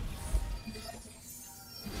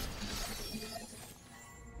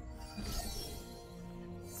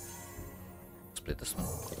 Split this one.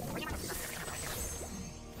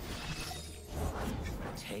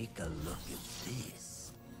 Take a look at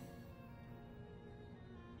this.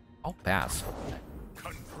 I'll pass.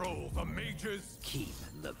 Control the mages. Keep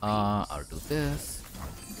the I'll do this.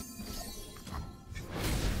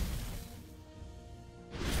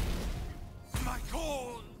 My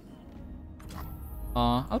call.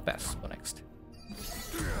 I'll pass. Go next.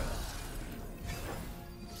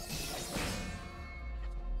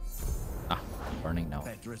 Burning now.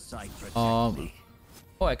 Oh,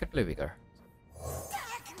 I could play Veigar.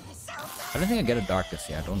 I don't think I get a Darkness.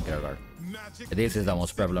 Yeah, I don't get a Dark. This is the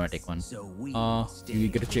most problematic one. You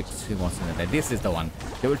get a check who wants to that. This is the one.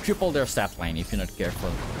 They will triple their stat line if you're not careful.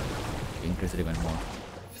 Increase it even more.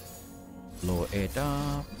 Blow it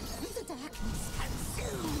up.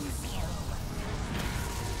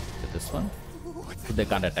 Get this one. So they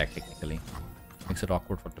can't attack technically. Makes it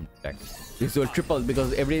awkward for them to attack. This will triple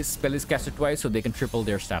because every spell is casted twice, so they can triple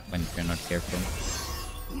their stat line if you're not careful.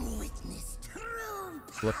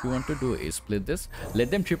 So what we want to do is split this.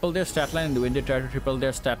 Let them triple their stat line, and when they try to triple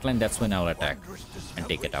their stat line, that's when I'll attack and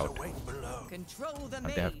take it out.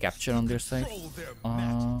 They have capture on their side.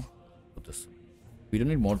 Put this. We don't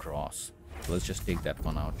need more draws. So let's just take that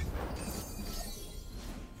one out.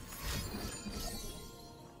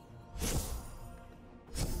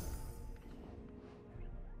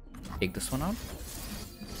 Take this one out.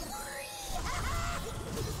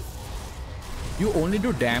 You only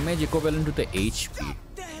do damage equivalent to the HP.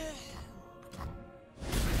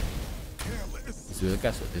 This will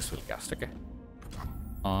cast it. This will cast. Okay.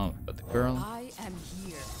 But the girl. I am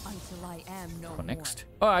here until I am no For next.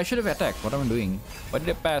 Oh, I should have attacked. What am I doing? Why did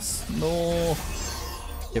I pass? No.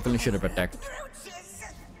 Definitely should have attacked.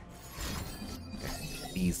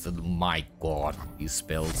 Okay. These are my god. These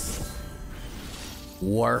spells.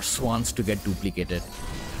 Worse ones to get duplicated.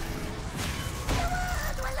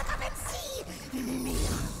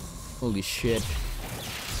 Holy shit.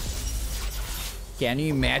 Can you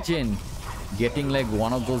imagine getting like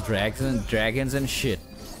one of those dragons and shit?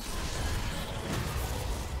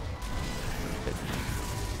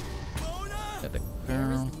 Let the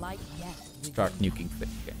girl start nuking fit.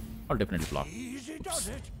 Okay. I'll definitely block. Oops.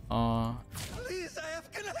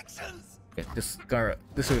 Okay, this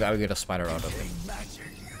will I'll get a spider out of it.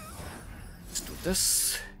 Let's do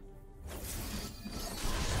this.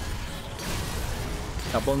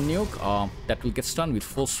 Double nuke, that will get stunned with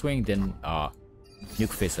full swing, then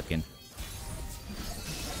nuke face again.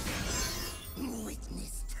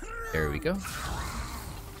 There we go.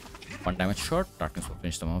 1 damage short, darkness will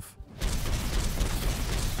finish them off.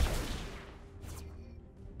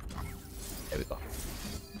 There we go.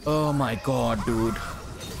 Oh my god, dude.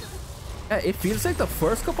 Yeah, it feels like the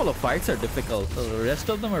first couple of fights are difficult. The rest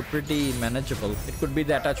of them are pretty manageable. It could be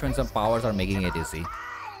the attachments and powers are making it easy.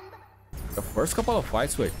 The first couple of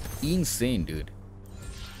fights were insane, dude.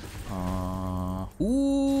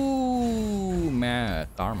 Ooh, man,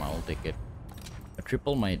 karma, I'll take it. A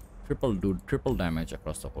triple damage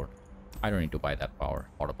across the board. I don't need to buy that power.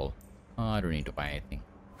 Audible. I don't need to buy anything.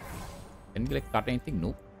 Can we like cut anything?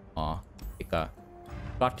 Nope. Take a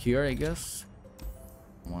cut here, I guess.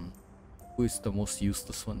 One. Who is the most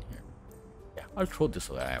useless one here? Yeah, I'll throw this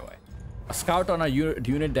away. A scout on a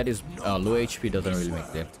unit that is low HP doesn't really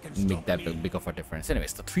make that big of a difference.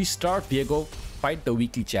 Anyways, the 3-star Viego fight the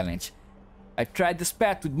weekly challenge. I tried this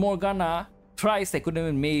path with Morgana thrice. I couldn't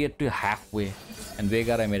even make it to halfway. And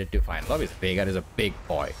Veigar, I made it to final. Obviously, Veigar is a big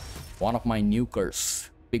boy. One of my nukers.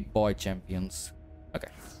 Big boy champions. Okay,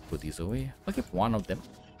 put these away. I'll keep one of them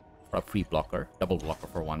for a free blocker. Double blocker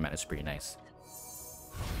for 1 man is pretty nice.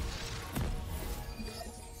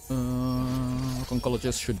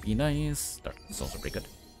 Oncologist should be nice. That's also pretty good.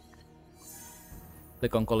 The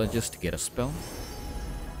oncologist to get a spell.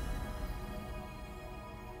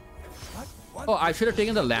 Oh, I should have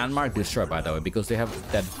taken the landmark destroy, by the way, because they have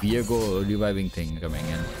that Viego reviving thing coming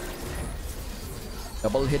in.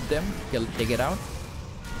 Double hit them, take it out,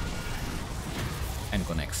 and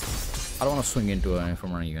go next. I don't want to swing into an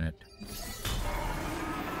infirmary unit.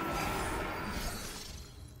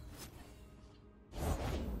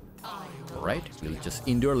 Alright, we'll just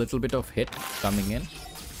endure a little bit of hit coming in.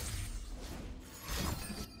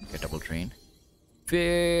 Okay, double train.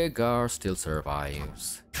 Veigar still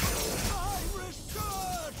survives.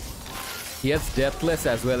 He has Deathless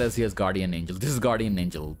as well as he has Guardian Angel. This is Guardian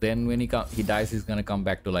Angel. Then when he dies, he's gonna come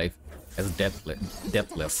back to life as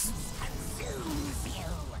Deathless.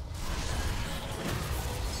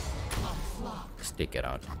 Just take it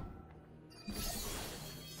out.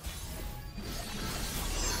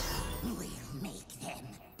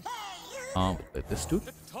 With this too.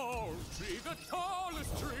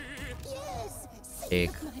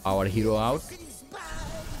 Take our hero out.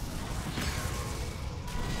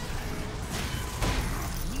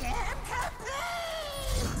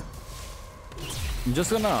 I'm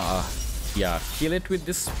just gonna kill it with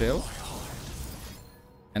this spell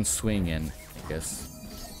and swing in, I guess.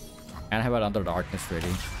 And have another darkness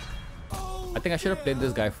ready. I think I should have played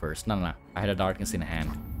this guy first. No. I had a darkness in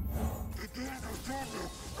hand.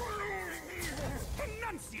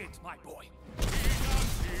 My boy.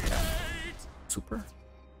 Super.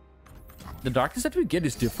 The darkness that we get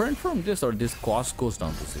is different from this, or this cost goes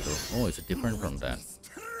down to 0? Oh, it's different from that.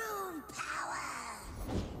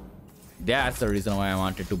 That's the reason why I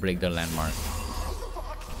wanted to break the landmark.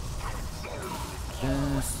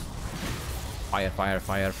 Yes.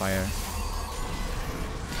 Fire.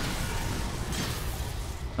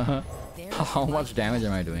 How much damage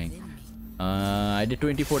am I doing? I did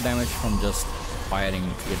 24 damage from just firing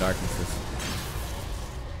the darknesses.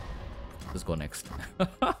 Let's go next.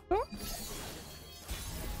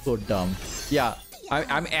 So dumb. Yeah,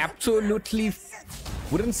 I'm absolutely,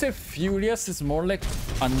 wouldn't say furious, it's more like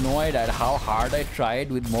annoyed at how hard I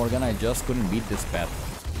tried with Morgana. I just couldn't beat this path.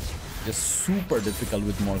 Just super difficult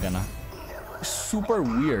with Morgana. Super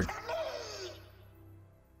weird.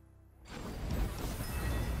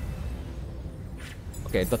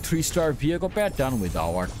 Okay, the 3-star Viego path done with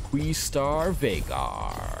our 3-star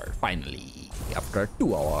Veigar. Finally, after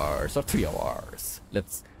 2 hours or 3 hours.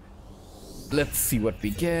 Let's see what we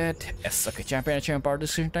get. Yes, okay, champion power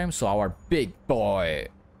decision time. So our big boy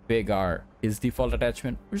Veigar, his default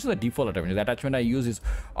attachment, which is a default attachment. The attachment I use is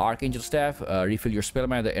Archangel Staff. Refill your spell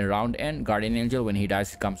mana at the round end. Guardian Angel, when he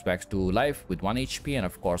dies, he comes back to life with 1 HP. And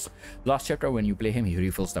of course, last chapter, when you play him, he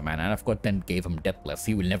refills the mana. And of course, then gave him Deathless.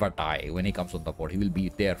 He will never die when he comes on the board. He will be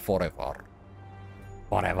there forever.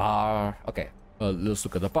 Okay, let's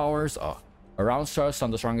look at the powers. Around stars,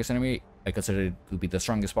 stun the strongest enemy. I consider it to be the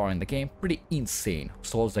strongest power in the game. Pretty insane.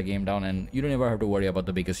 Slows the game down, and you don't ever have to worry about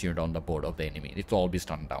the biggest unit on the board of the enemy. It'll all be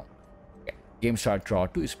stunned down. Okay. Game start draw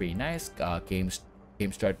 2 is pretty nice. Game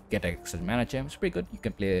start get extra mana gems. Pretty good. You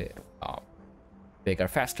can play Veigar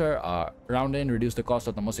faster. Round in, reduce the cost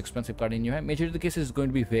of the most expensive card in your hand. Majority of the cases is going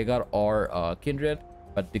to be Veigar or Kindred,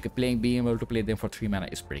 but being able to play them for 3 mana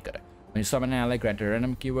is pretty good. When you summon an ally, grant a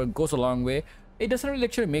random keyword, goes a long way. It doesn't really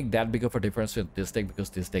actually make that big of a difference with this deck, because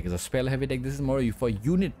this deck is a spell heavy deck. This is more for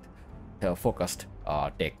unit focused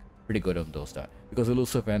deck. Pretty good on those because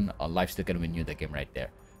elusive and lifesteal can win you the game right there.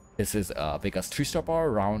 This is Veigar's 3-star power.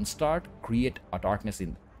 Round start, create a darkness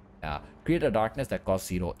that costs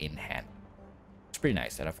 0 in hand. It's pretty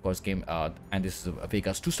nice. And of course, and this is a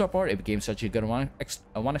Veigar's 2-star power. If game starts, you get one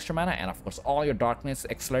extra mana, and of course, all your darkness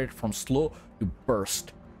accelerate from slow to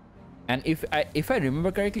burst. And if I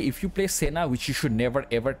remember correctly, if you play Senna, which you should never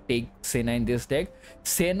ever take Senna in this deck,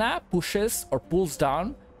 Senna pushes or pulls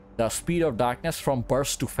down the speed of darkness from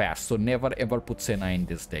burst to fast. So never ever put Senna in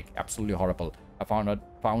this deck. Absolutely horrible. I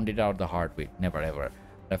found it out the hard way. Never ever.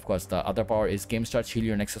 And of course, the other power is game start, heal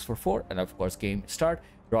your Nexus for 4, and of course, game start,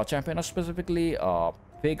 draw champion, or specifically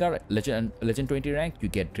Veigar, legend 20 rank, you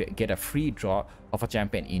get a free draw of a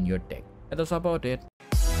champion in your deck. And that's about it.